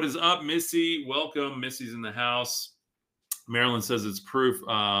Bam. What is up, Missy? Welcome. Missy's in the house. Marilyn says it's proof.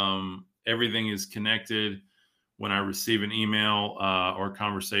 Everything is connected when I receive an email or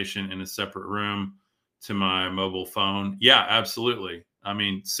conversation in a separate room to my mobile phone. Yeah, absolutely. I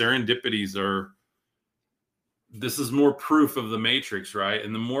mean, serendipities this is more proof of the matrix, right?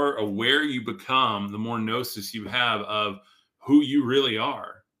 And the more aware you become, the more gnosis you have of who you really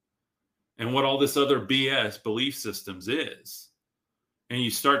are and what all this other BS belief systems is. And you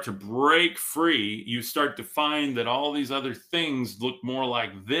start to break free. You start to find that all these other things look more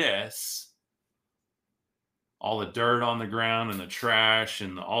like this. All the dirt on the ground and the trash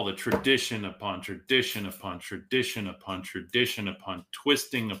and all the tradition upon tradition upon tradition upon tradition upon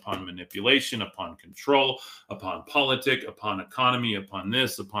twisting, upon manipulation, upon control, upon politic, upon economy, upon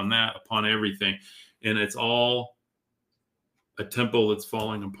this, upon that, upon everything. And it's all a temple that's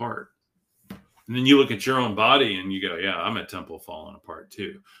falling apart. And then you look at your own body and you go, yeah, I'm a temple falling apart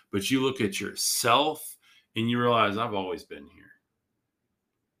too. But you look at yourself and you realize I've always been here.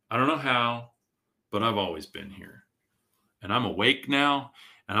 I don't know how, but I've always been here. And I'm awake now.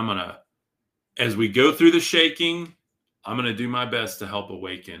 And I'm going to, as we go through the shaking, I'm going to do my best to help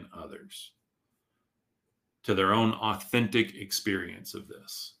awaken others to their own authentic experience of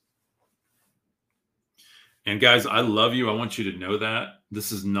this. And guys, I love you. I want you to know that.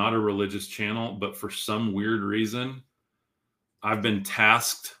 This is not a religious channel, but for some weird reason, I've been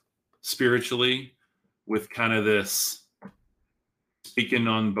tasked spiritually with kind of this, speaking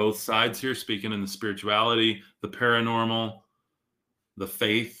on both sides here, speaking in the spirituality, the paranormal, the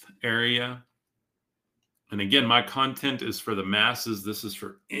faith area. And again, my content is for the masses. This is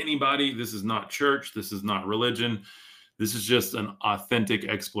for anybody. This is not church. This is not religion. This is just an authentic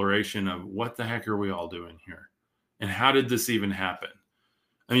exploration of what the heck are we all doing here? And how did this even happen?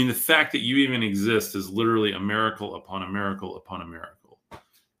 I mean, the fact that you even exist is literally a miracle upon a miracle upon a miracle.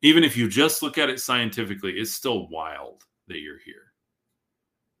 Even if you just look at it scientifically, it's still wild that you're here.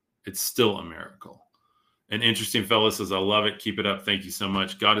 It's still a miracle. An interesting fellow says, I love it. Keep it up. Thank you so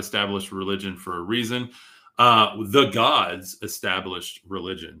much. God established religion for a reason. The gods established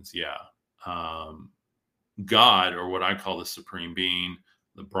religions. Yeah. God, or what I call the supreme being,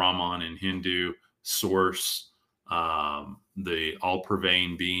 the Brahman in Hindu, source, the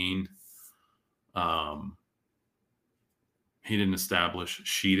all-pervading being. She didn't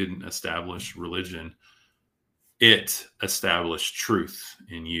establish religion. It established truth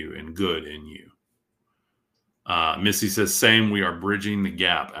in you and good in you. Missy says, same, we are bridging the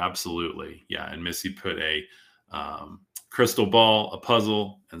gap. Absolutely. Yeah. And Missy put a crystal ball, a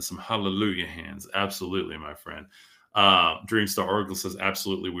puzzle, and some hallelujah hands. Absolutely, my friend. Dreamstar Oracle says,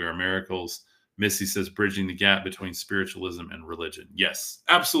 absolutely, we are miracles. Missy says, bridging the gap between spiritualism and religion. Yes,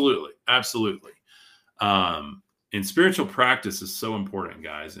 absolutely. Absolutely. And spiritual practice is so important,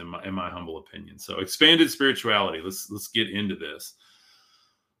 guys, in my humble opinion. So expanded spirituality. Let's get into this.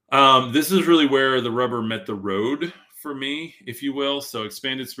 This is really where the rubber met the road for me, if you will. So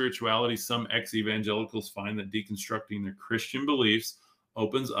expanded spirituality, some ex-evangelicals find that deconstructing their Christian beliefs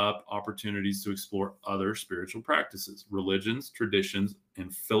opens up opportunities to explore other spiritual practices, religions, traditions,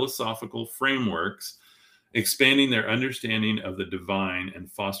 and philosophical frameworks, expanding their understanding of the divine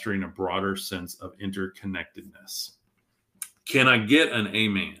and fostering a broader sense of interconnectedness. Can I get an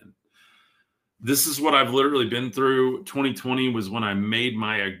amen? This is what I've literally been through. 2020 was when I made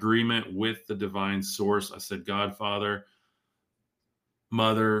my agreement with the divine source. I said, God, Father,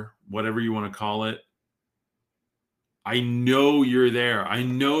 mother, whatever you want to call it. I know you're there. I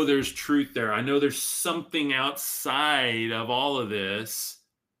know there's truth there. I know there's something outside of all of this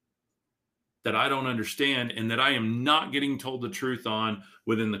that I don't understand and that I am not getting told the truth on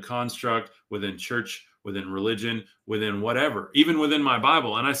within the construct, within church, within religion, within whatever, even within my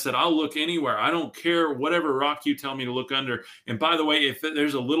Bible. And I said, I'll look anywhere. I don't care whatever rock you tell me to look under. And by the way, if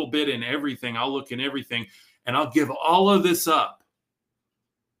there's a little bit in everything, I'll look in everything and I'll give all of this up.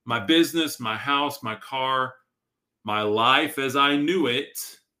 My business, my house, my car, my life as I knew it,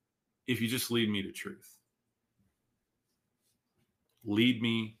 if you just lead me to truth. Lead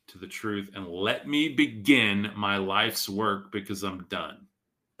me to the truth and let me begin my life's work because I'm done.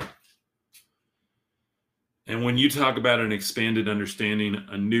 And when you talk about an expanded understanding,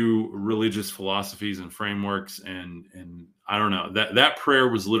 a new religious philosophies and frameworks, and I don't know, that prayer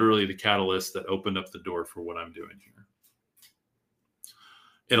was literally the catalyst that opened up the door for what I'm doing here.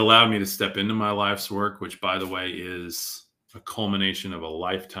 It allowed me to step into my life's work, which, by the way, is a culmination of a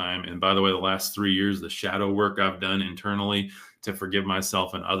lifetime. And by the way, the last 3 years, the shadow work I've done internally to forgive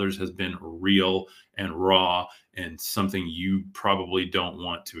myself and others has been real and raw and something you probably don't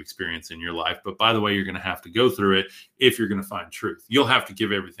want to experience in your life. But by the way, you're going to have to go through it if you're going to find truth. You'll have to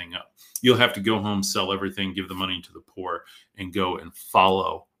give everything up. You'll have to go home, sell everything, give the money to the poor, and go and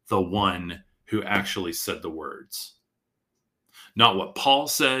follow the one who actually said the words. Not what Paul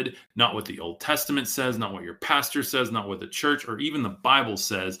said, not what the Old Testament says, not what your pastor says, not what the church or even the Bible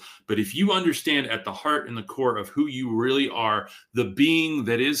says. But if you understand at the heart and the core of who you really are, the being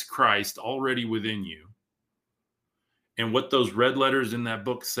that is Christ already within you, and what those red letters in that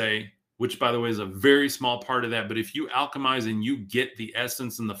book say, which, by the way, is a very small part of that. But if you alchemize and you get the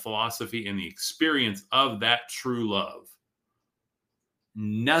essence and the philosophy and the experience of that true love,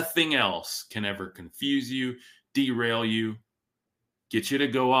 nothing else can ever confuse you, derail you, get you to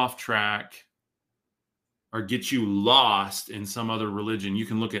go off track, or get you lost in some other religion. You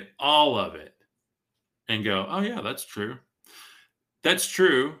can look at all of it and go, oh yeah, that's true. That's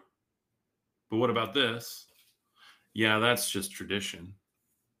true. But what about this? Yeah, that's just tradition.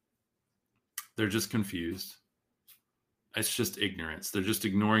 They're just confused. It's just ignorance. They're just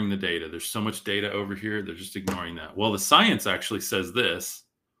ignoring the data. There's so much data over here. They're just ignoring that. Well, the science actually says this.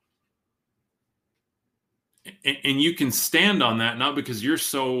 And you can stand on that, not because you're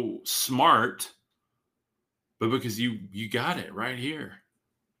so smart, but because you got it right here.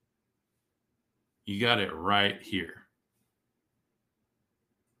 You got it right here.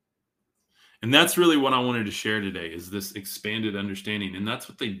 And that's really what I wanted to share today, is this expanded understanding. And that's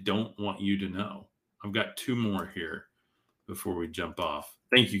what they don't want you to know. I've got 2 more here before we jump off.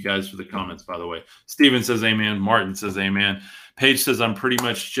 Thank you guys for the comments, by the way. Steven says amen. Martin says amen. Paige says, I'm pretty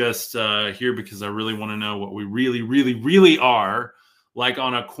much just here because I really want to know what we really, really, really are. Like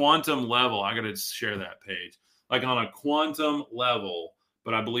on a quantum level. I got to share that, Paige. Like on a quantum level.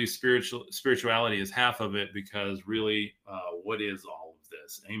 But I believe spirituality is half of it, because really, what is all of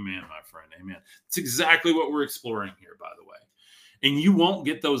this? Amen, my friend. Amen. It's exactly what we're exploring here, by the way. And you won't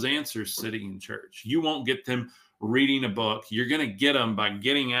get those answers sitting in church. You won't get them reading a book. You're going to get them by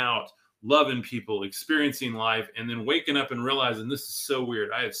getting out, loving people, experiencing life, and then waking up and realizing this is so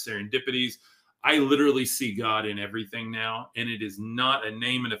weird. I have serendipities. I literally see God in everything now, and it is not a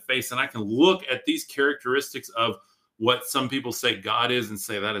name and a face. And I can look at these characteristics of what some people say God is and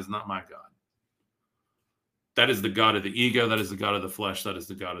say, that is not my God. That is the God of the ego. That is the God of the flesh. That is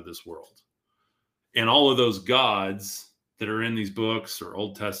the God of this world. And all of those gods that are in these books or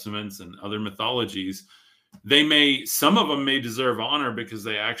Old Testaments and other mythologies, some of them may deserve honor because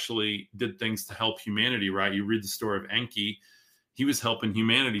they actually did things to help humanity, right? You read the story of Enki. He was helping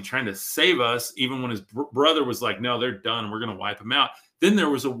humanity, trying to save us, even when his brother was like, no, they're done. We're going to wipe them out. Then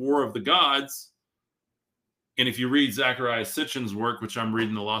there was a war of the gods. And if you read Zachariah Sitchin's work, which I'm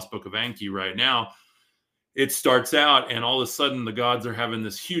reading the Lost Book of Enki right now, it starts out and all of a sudden the gods are having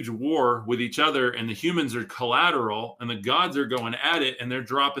this huge war with each other and the humans are collateral and the gods are going at it and they're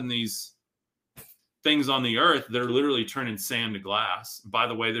dropping these things on the earth that are literally turning sand to glass. By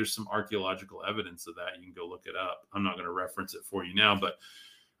the way, there's some archaeological evidence of that. You can go look it up. I'm not going to reference it for you now, but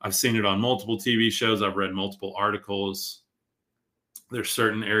I've seen it on multiple TV shows. I've read multiple articles. There's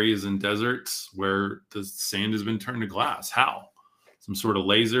certain areas in deserts where the sand has been turned to glass. How? Some sort of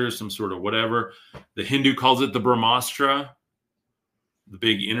laser, some sort of whatever. The Hindu calls it the Brahmastra, the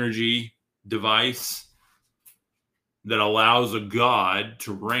big energy device that allows a god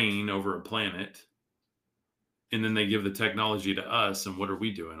to reign over a planet. And then they give the technology to us. And what are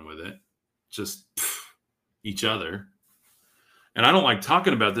we doing with it? Just each other. And I don't like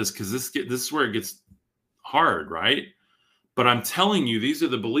talking about this because this is where it gets hard, right? But I'm telling you, these are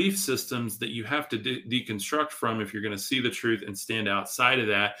the belief systems that you have to deconstruct from if you're going to see the truth and stand outside of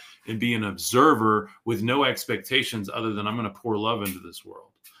that and be an observer with no expectations other than I'm going to pour love into this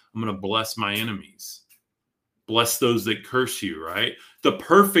world. I'm going to bless my enemies. Bless those that curse you, right? The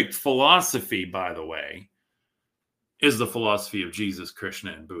perfect philosophy, by the way, is the philosophy of Jesus,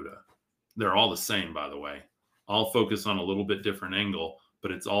 Krishna, and Buddha. They're all the same, by the way. All focus on a little bit different angle,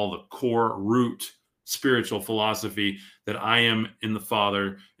 but it's all the core root spiritual philosophy that I am in the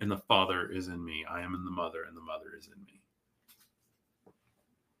Father and the Father is in me. I am in the Mother and the Mother is in me.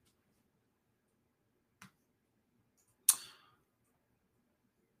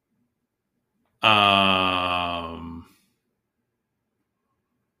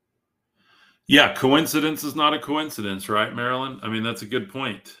 Yeah, coincidence is not a coincidence, right, Marilyn? I mean, that's a good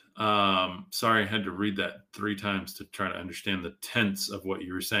point. Sorry, I had to read that 3 times to try to understand the tense of what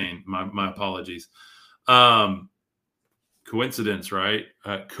you were saying. My apologies. Coincidence, right?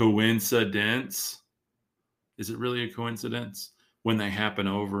 Coincidence. Is it really a coincidence when they happen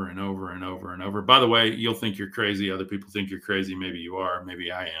over and over and over and over? By the way, you'll think you're crazy. Other people think you're crazy. Maybe you are.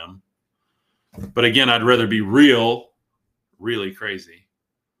 Maybe I am. But again, I'd rather be really crazy,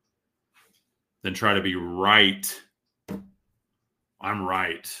 than try to be right. I'm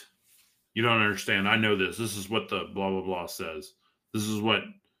right. You don't understand. I know this. This is what the blah, blah, blah says. This is what.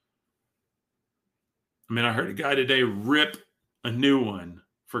 I mean, I heard a guy today rip a new one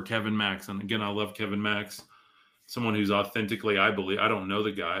for Kevin Max. And again, I love Kevin Max. Someone who's authentically, I believe, I don't know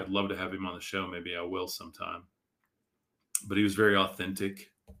the guy. I'd love to have him on the show. Maybe I will sometime. But he was very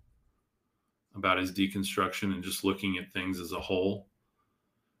authentic about his deconstruction and just looking at things as a whole.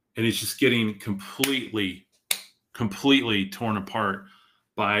 And he's just getting completely torn apart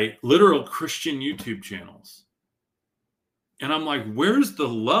by literal Christian YouTube channels. And I'm like, where's the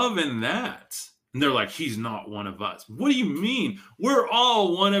love in that? And they're like, he's not one of us. What do you mean? We're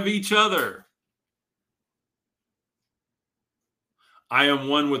all one of each other. I am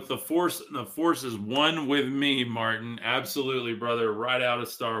one with the Force, and the Force is one with me, Martin. Absolutely, brother. Right out of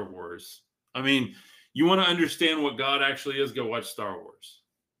Star Wars. I mean, you want to understand what God actually is, go watch Star Wars.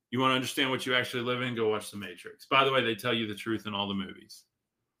 You want to understand what you actually live in, go watch The Matrix. By the way, they tell you the truth in all the movies.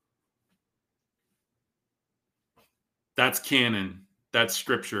 That's canon. That's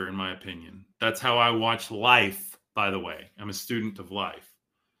scripture, in my opinion. That's how I watch life, by the way. I'm a student of life.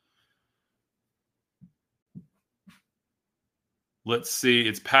 Let's see.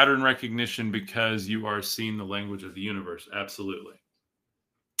 It's pattern recognition because you are seeing the language of the universe. Absolutely.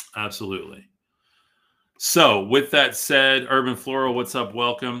 Absolutely. So with that said, Urban Floral, what's up?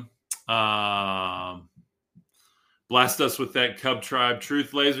 Welcome. Blast us with that Cub Tribe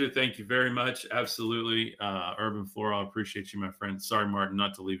Truth Laser. Thank you very much. Absolutely. Urban Floral, I appreciate you, my friend. Sorry, Martin,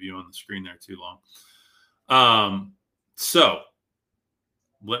 not to leave you on the screen there too long. So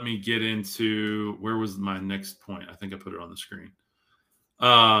let me get into, where was my next point? I think I put it on the screen.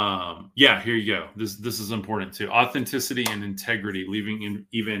 Yeah, here you go. This is important too. Authenticity and integrity. Leaving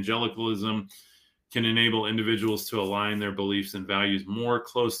evangelicalism can enable individuals to align their beliefs and values more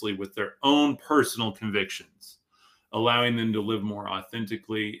closely with their own personal convictions, allowing them to live more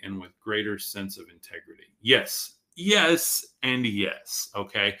authentically and with greater sense of integrity. Yes, and yes.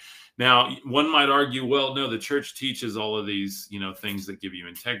 Okay. Now, one might argue, well, no, the church teaches all of these, things that give you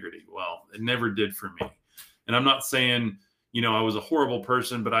integrity. Well, it never did for me. And I'm not saying, I was a horrible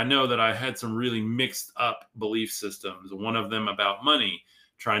person, but I know that I had some really mixed up belief systems. One of them about money,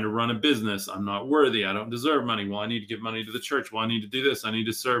 trying to run a business. I'm not worthy. I don't deserve money. Well, I need to give money to the church. Well, I need to do this. I need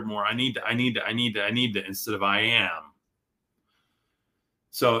to serve more. I need to, instead of I am.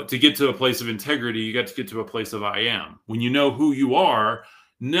 So to get to a place of integrity, you got to get to a place of I am. When you know who you are,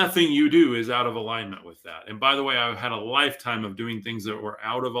 nothing you do is out of alignment with that. And by the way, I've had a lifetime of doing things that were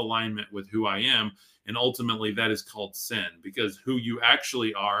out of alignment with who I am. And ultimately that is called sin, because who you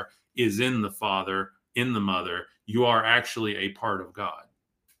actually are is in the Father, in the Mother. You are actually a part of God.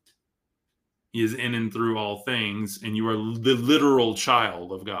 He is in and through all things, and you are the literal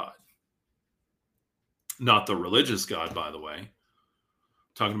child of God. Not the religious God, by the way.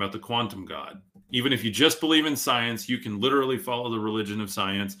 Talking about the quantum God. Even if you just believe in science, you can literally follow the religion of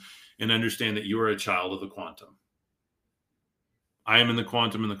science and understand that you are a child of the quantum. I am in the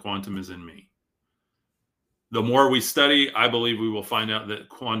quantum, and the quantum is in me. The more we study, I believe we will find out that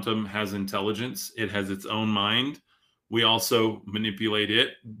quantum has intelligence. It has its own mind. We also manipulate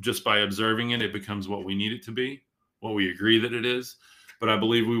it just by observing it. It becomes what we need it to be, what we agree that it is. But I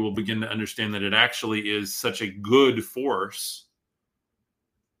believe we will begin to understand that it actually is such a good force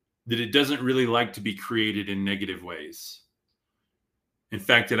that it doesn't really like to be created in negative ways. In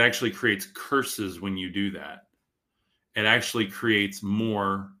fact, it actually creates curses when you do that. it actually creates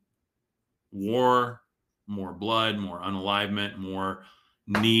more war, more blood, more unalivement, more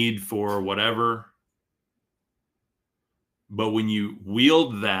need for whatever. But when you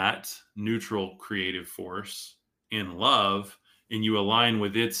wield that neutral creative force in love and you align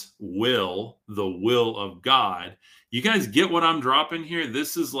with its will, the will of God, you guys get what I'm dropping here? You're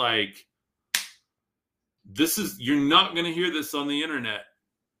not going to hear this on the internet.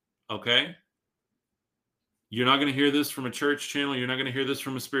 Okay? You're not going to hear this from a church channel. You're not going to hear this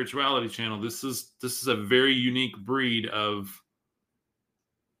from a spirituality channel. This is a very unique breed of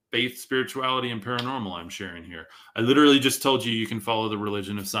faith, spirituality, and paranormal I'm sharing here. I literally just told you can follow the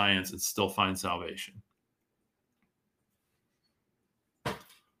religion of science and still find salvation.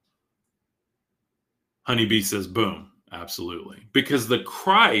 Honeybee says, boom, absolutely. Because the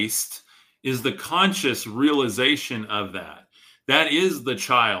Christ is the conscious realization of that. That is the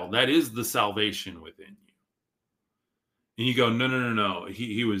child. That is the salvation within you. And you go, no.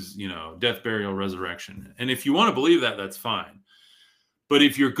 He was, death, burial, resurrection. And if you want to believe that, that's fine. But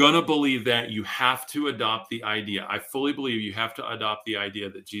if you're going to believe that, you have to adopt the idea. I fully believe you have to adopt the idea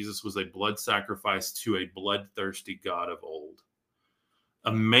that Jesus was a blood sacrifice to a bloodthirsty God of old.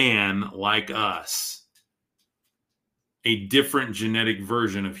 A man like us. A different genetic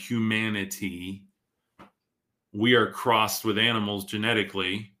version of humanity. We are crossed with animals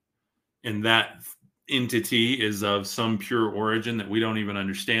genetically. And that entity is of some pure origin that we don't even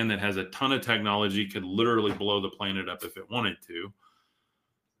understand, that has a ton of technology, could literally blow the planet up if it wanted to.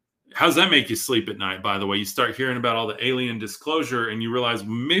 How's that make you sleep at night, by the way? You start hearing about all the alien disclosure and you realize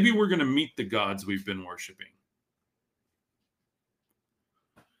maybe we're going to meet the gods we've been worshiping.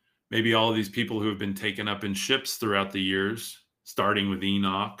 Maybe all of these people who have been taken up in ships throughout the years, starting with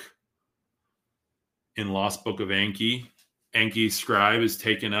Enoch in Lost Book of Enki. Enki's scribe is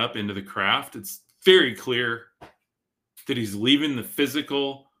taken up into the craft. It's very clear that he's leaving the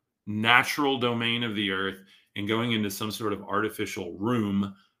physical, natural domain of the earth and going into some sort of artificial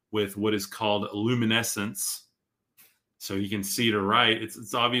room with what is called luminescence. So you can see to write.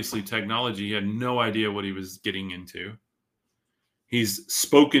 It's obviously technology. He had no idea what he was getting into. He's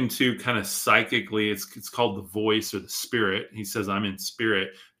spoken to kind of psychically. It's called the voice or the spirit. He says, I'm in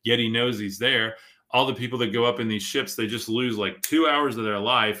spirit, yet he knows he's there. All the people that go up in these ships, they just lose like 2 hours of their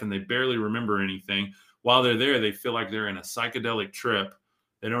life and they barely remember anything. While they're there, they feel like they're in a psychedelic trip.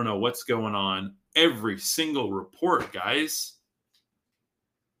 They don't know what's going on. Every single report, guys.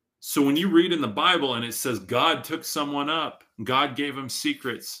 So when you read in the Bible and it says God took someone up, God gave him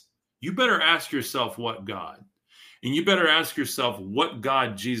secrets, you better ask yourself what God. And you better ask yourself what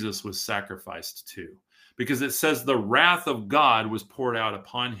God Jesus was sacrificed to. Because it says the wrath of God was poured out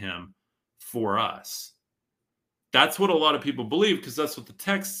upon him for us. That's what a lot of people believe because that's what the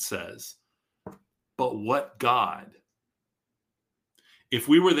text says. But what God? If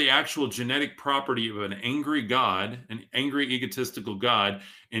we were the actual genetic property of an angry God, an angry egotistical God,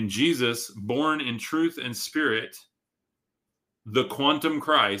 and Jesus, born in truth and spirit, the quantum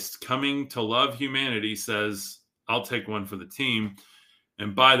Christ coming to love humanity, says, I'll take one for the team.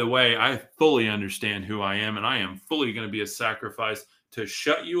 And by the way, I fully understand who I am, and I am fully going to be a sacrifice to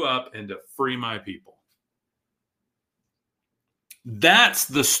shut you up and to free my people. That's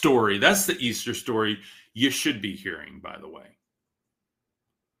the story. That's the Easter story you should be hearing, by the way.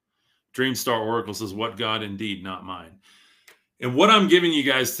 Dreamstar Oracle says, what God indeed, not mine. And what I'm giving you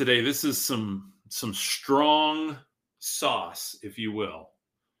guys today, this is some strong sauce, if you will.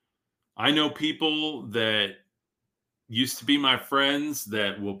 I know people that used to be my friends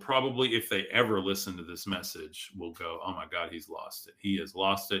that will probably, if they ever listen to this message, will go, oh my God, he's lost it. He has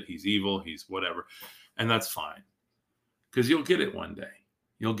lost it. He's evil. He's whatever. And that's fine. Because you'll get it one day.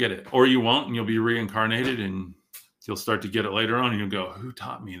 You'll get it. Or you won't, and you'll be reincarnated, and you'll start to get it later on, and you'll go, who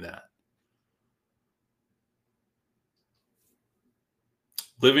taught me that?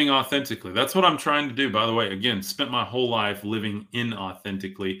 Living authentically. That's what I'm trying to do, by the way. Again, spent my whole life living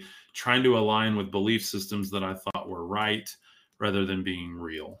inauthentically, trying to align with belief systems that I thought were right rather than being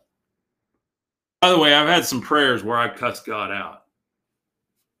real. By the way, I've had some prayers where I cussed God out.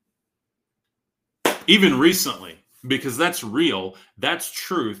 Even recently, because that's real, that's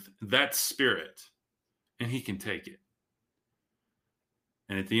truth, that's spirit, and he can take it.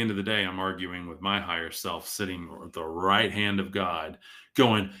 And at the end of the day, I'm arguing with my higher self sitting at the right hand of God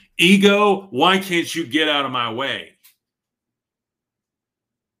going, ego, why can't you get out of my way?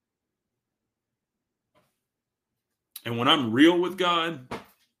 And when I'm real with God,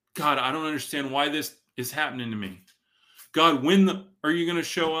 God, I don't understand why this is happening to me. God, when are you going to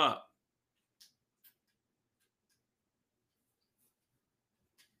show up?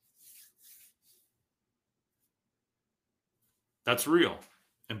 That's real.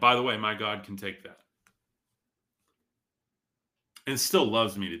 And by the way, my God can take that. And still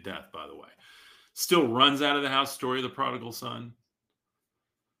loves me to death, by the way. Still runs out of the house, story of the prodigal son.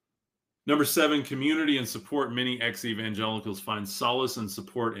 Number 7, community and support. Many ex-evangelicals find solace and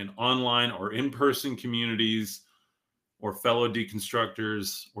support in online or in-person communities or fellow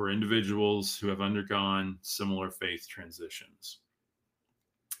deconstructors or individuals who have undergone similar faith transitions.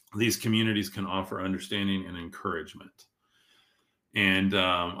 These communities can offer understanding and encouragement. And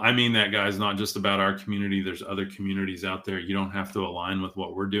I mean that, guys, not just about our community. There's other communities out there. You don't have to align with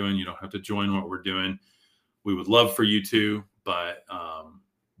what we're doing. You don't have to join what we're doing. We would love for you to, but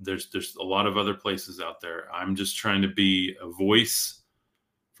there's a lot of other places out there. I'm just trying to be a voice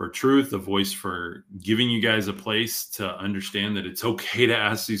for truth, a voice for giving you guys a place to understand that it's okay to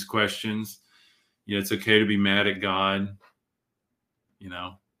ask these questions. You know, it's okay to be mad at God. You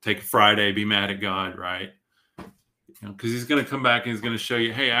know, take a Friday, be mad at God, right? You know, because he's going to come back and he's going to show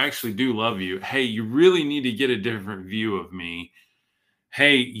you, hey, I actually do love you. Hey, you really need to get a different view of me.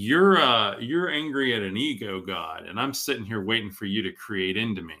 Hey, you're angry at an ego God, and I'm sitting here waiting for you to create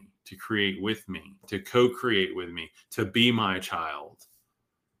into me, to create with me, to co-create with me, to be my child.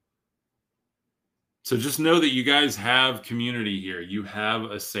 So just know that you guys have community here. You have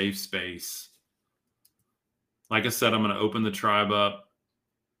a safe space. Like I said, I'm going to open the tribe up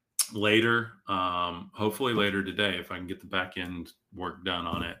later, hopefully later today, if I can get the back end work done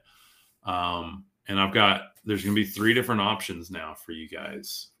on it. And there's going to be 3 different options now for you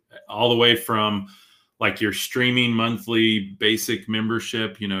guys, all the way from like your streaming monthly basic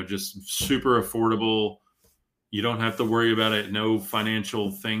membership, you know, just super affordable. You don't have to worry about it. No financial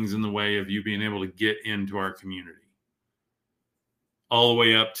things in the way of you being able to get into our community, all the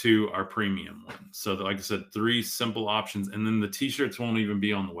way up to our premium one. So like I said, 3 simple options. And then the t-shirts won't even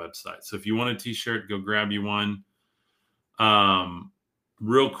be on the website. So if you want a t-shirt, go grab you one.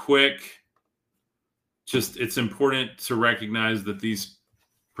 Real quick, just it's important to recognize that these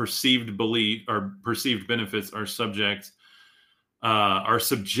perceived belief or perceived benefits are subjective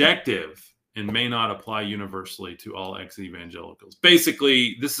and may not apply universally to all ex-evangelicals.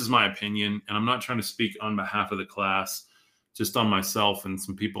 Basically, this is my opinion, and I'm not trying to speak on behalf of the class, just on myself and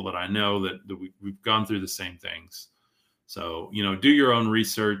some people that I know that we've gone through the same things. So, you know, do your own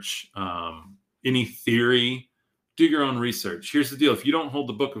research. Any theory, do your own research. Here's the deal. If you don't hold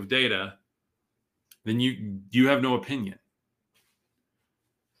the book of data, then you have no opinion.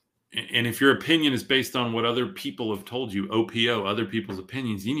 And if your opinion is based on what other people have told you, OPO, other people's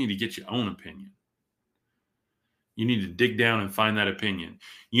opinions, you need to get your own opinion. You need to dig down and find that opinion.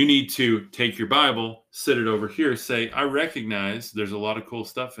 You need to take your Bible, sit it over here, say, I recognize there's a lot of cool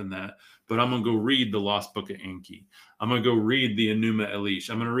stuff in that, but I'm going to go read the Lost Book of Enki. I'm going to go read the Enuma Elish.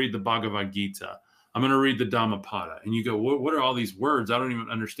 I'm going to read the Bhagavad Gita. I'm going to read the Dhammapada. And you go, what are all these words? I don't even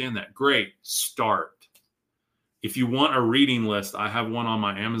understand that. Great. Start. If you want a reading list, I have one on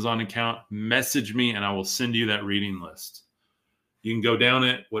my Amazon account. Message me and I will send you that reading list. You can go down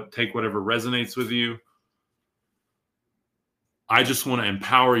it, take whatever resonates with you. I just want to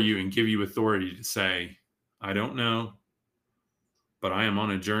empower you and give you authority to say, I don't know, but I am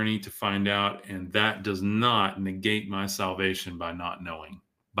on a journey to find out. And that does not negate my salvation by not knowing,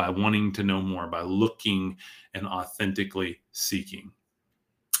 by wanting to know more, by looking and authentically seeking.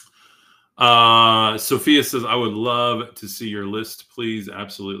 Sophia says, I would love to see your list, please.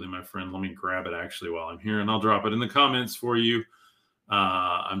 Absolutely, my friend. Let me grab it actually while I'm here, and I'll drop it in the comments for you.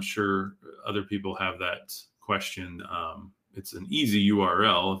 I'm sure other people have that question. It's an easy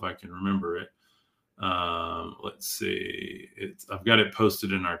URL if I can remember it. Let's see. I've got it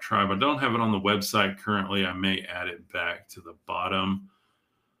posted in our tribe. I don't have it on the website currently. I may add it back to the bottom.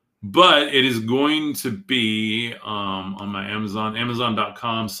 But it is going to be on my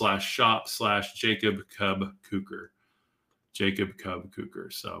amazon.com/shop/Jacob Cub Cooker. Jacob Cub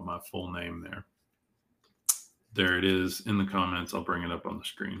Cooker. So my full name there. There it is in the comments. I'll bring it up on the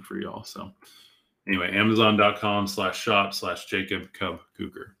screen for y'all. So anyway, amazon.com/shop/Jacob Cub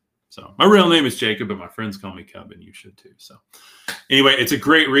Cooker. So my real name is Jacob, but my friends call me Cub, and you should too. So anyway, it's a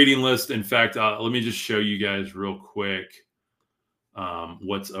great reading list. In fact, let me just show you guys real quick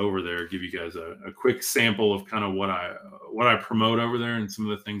what's over there. Give you guys a quick sample of kind of what I promote over there and some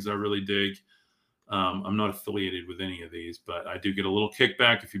of the things I really dig. I'm not affiliated with any of these, but I do get a little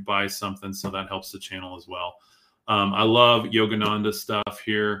kickback if you buy something, so that helps the channel as well. I love Yogananda stuff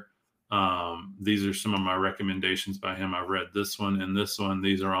here. These are some of my recommendations by him. I've read this one and this one.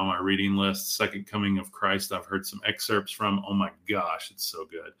 These are on my reading list. Second Coming of Christ, I've heard some excerpts from. Oh my gosh, it's so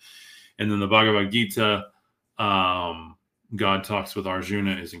good. And then the Bhagavad Gita, God Talks with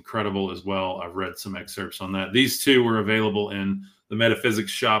Arjuna is incredible as well. I've read some excerpts on that. These two were available in the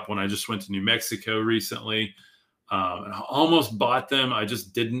metaphysics shop when I just went to New Mexico recently. And I almost bought them. I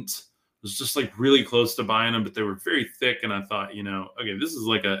just didn't. It was just like really close to buying them, but they were very thick. And I thought, okay, this is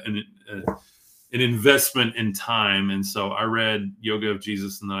like an investment in time. And so I read Yoga of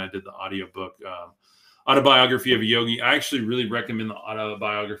Jesus, and then I did the audiobook, Autobiography of a Yogi. I actually really recommend the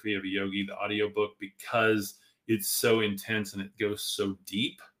Autobiography of a Yogi, the audiobook, because it's so intense and it goes so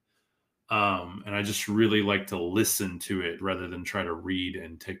deep. And I just really like to listen to it rather than try to read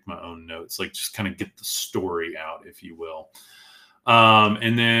and take my own notes, like just kind of get the story out, if you will.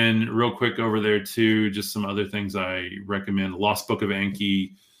 And then real quick over there too, just some other things I recommend. Lost Book of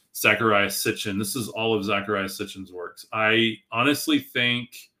Enki, Zachariah Sitchin. This is all of Zachariah Sitchin's works. I honestly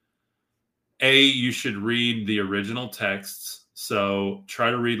think, you should read the original texts. So try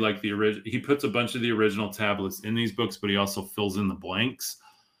to read like the original. He puts a bunch of the original tablets in these books, but he also fills in the blanks.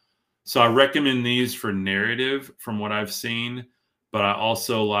 So I recommend these for narrative from what I've seen, but I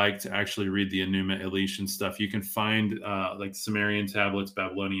also like to actually read the Enuma Elish stuff. You can find like Sumerian tablets,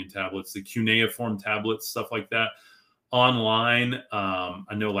 Babylonian tablets, the cuneiform tablets, stuff like that online.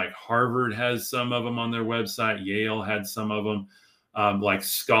 I know like Harvard has some of them on their website. Yale had some of them. Like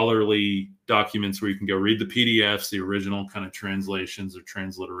scholarly documents where you can go read the PDFs, the original kind of translations or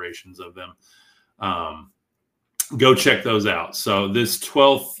transliterations of them. Go check those out. So this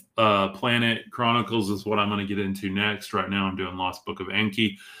 12th Planet Chronicles is what I'm going to get into next. Right now I'm doing Lost Book of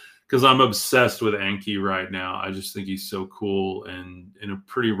Enki because I'm obsessed with Enki right now. I just think he's so cool and a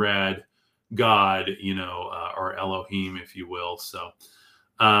pretty rad god, or Elohim, if you will. So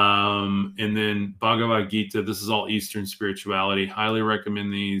and then Bhagavad Gita. This is all Eastern spirituality. Highly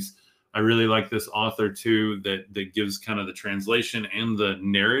recommend these. I really like this author too, that gives kind of the translation and the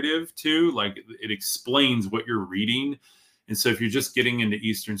narrative too. Like it explains what you're reading. And so if you're just getting into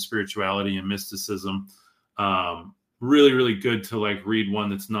Eastern spirituality and mysticism, really, really good to like read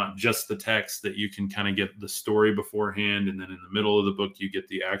one that's not just the text, that you can kind of get the story beforehand. And then in the middle of the book, you get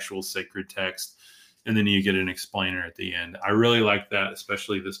the actual sacred text. And then you get an explainer at the end. I really like that,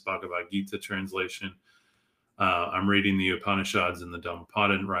 especially this Bhagavad Gita translation. I'm reading the Upanishads and the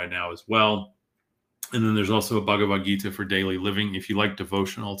Dhammapada right now as well. And then there's also a Bhagavad Gita for daily living. If you like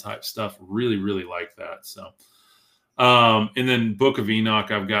devotional type stuff, really, really like that. So, and then Book of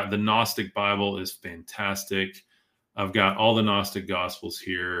Enoch, I've got the Gnostic Bible is fantastic. I've got all the Gnostic Gospels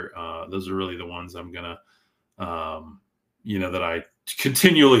here. Those are really the ones I'm going to, that I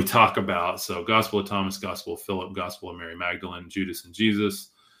continually talk about. So Gospel of Thomas, Gospel of Philip, Gospel of Mary Magdalene, Judas and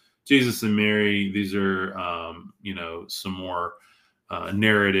Jesus, Jesus and Mary. These are, some more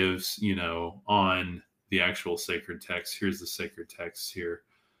narratives, on the actual sacred text. Here's the sacred text here.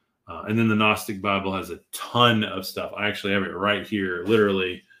 And then the Gnostic Bible has a ton of stuff. I actually have it right here,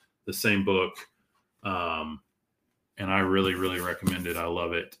 literally the same book. And I really, really recommend it. I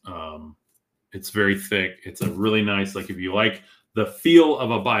love it. It's very thick. It's a really nice, like if you like the feel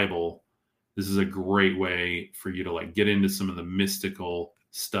of a Bible, this is a great way for you to like get into some of the mystical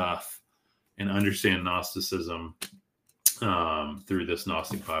stuff and understand Gnosticism through this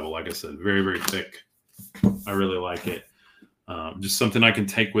Gnostic Bible. Like I said, very, very thick. I really like it. Just something I can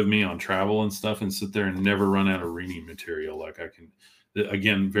take with me on travel and stuff and sit there and never run out of reading material. Like I can,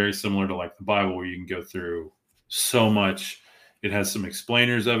 again, very similar to like the Bible where you can go through so much. It has some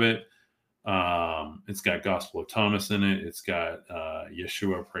explainers of it. It's got Gospel of Thomas in it. It's got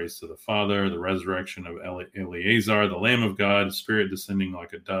Yeshua prays to the Father, the resurrection of Eleazar, the Lamb of God, the Spirit descending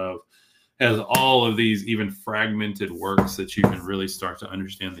like a dove. It has all of these even fragmented works that you can really start to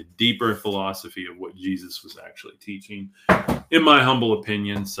understand the deeper philosophy of what Jesus was actually teaching, in my humble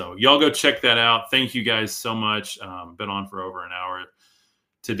opinion. So y'all go check that out. Thank you guys so much. Been on for over an hour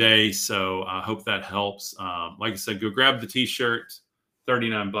today, so I hope that helps. Like I said, go grab the t-shirt.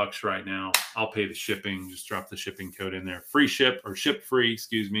 $39 right now. I'll pay the shipping. Just drop the shipping code in there. Free ship or ship free,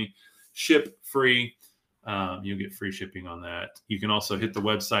 ship free. You'll get free shipping on that. You can also hit the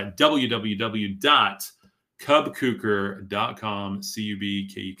website www.cubkuker.com,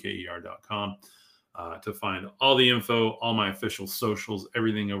 cubkuker.com, to find all the info, all my official socials,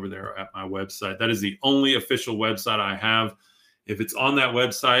 everything over there at my website. That is the only official website I have. If it's on that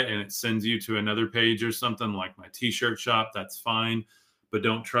website and it sends you to another page or something like my t-shirt shop, that's fine. But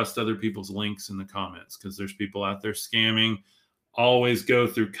don't trust other people's links in the comments because there's people out there scamming. Always go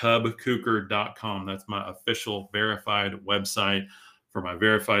through cubkuker.com. That's my official verified website for my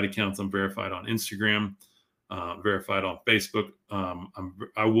verified accounts. I'm verified on Instagram, verified on Facebook.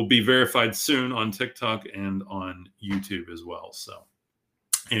 I will be verified soon on TikTok and on YouTube as well. So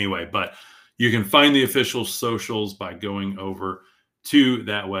anyway, but You can find the official socials by going over to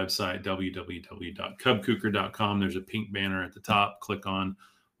that website, www.cubcooker.com. There's a pink banner at the top. Click on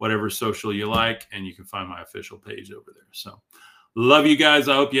whatever social you like, and you can find my official page over there. So love you guys.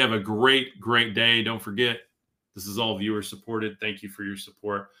 I hope you have a great, great day. Don't forget, this is all viewer supported. Thank you for your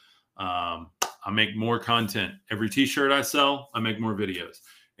support. I make more content. Every t-shirt I sell, I make more videos.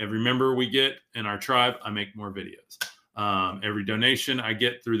 Every member we get in our tribe, I make more videos. Every donation I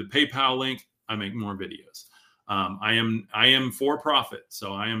get through the PayPal link, I make more videos. I am for profit,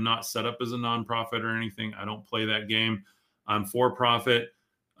 so I am not set up as a nonprofit or anything. I don't play that game. I'm for profit.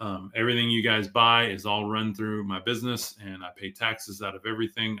 Everything you guys buy is all run through my business, and I pay taxes out of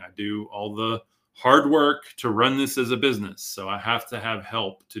everything. I do all the hard work to run this as a business, so I have to have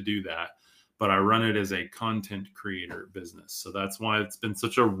help to do that. But I run it as a content creator business, so that's why it's been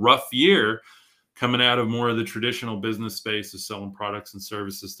such a rough year. Coming out of more of the traditional business space of selling products and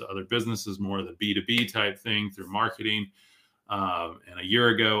services to other businesses, more of the B2B type thing through marketing. And a year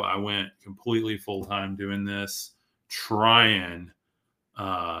ago, I went completely full-time doing this, trying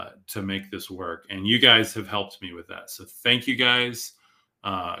to make this work. And you guys have helped me with that. So thank you guys.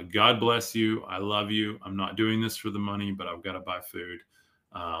 God bless you. I love you. I'm not doing this for the money, but I've got to buy food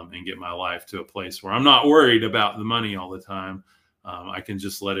and get my life to a place where I'm not worried about the money all the time. I can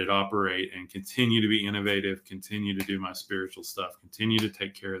just let it operate and continue to be innovative, continue to do my spiritual stuff, continue to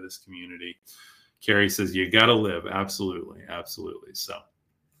take care of this community. Carrie says, you got to live. Absolutely. Absolutely. So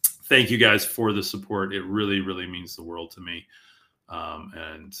thank you guys for the support. It really, really means the world to me.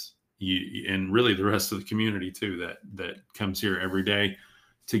 And really the rest of the community too, that comes here every day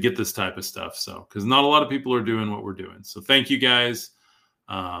to get this type of stuff. So, cause not a lot of people are doing what we're doing. So thank you guys.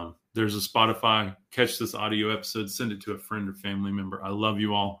 There's a Spotify. Catch this audio episode, send it to a friend or family member. I love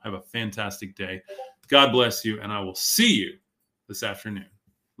you all. Have a fantastic day. God bless you. And I will see you this afternoon.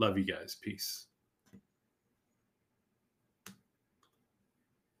 Love you guys. Peace.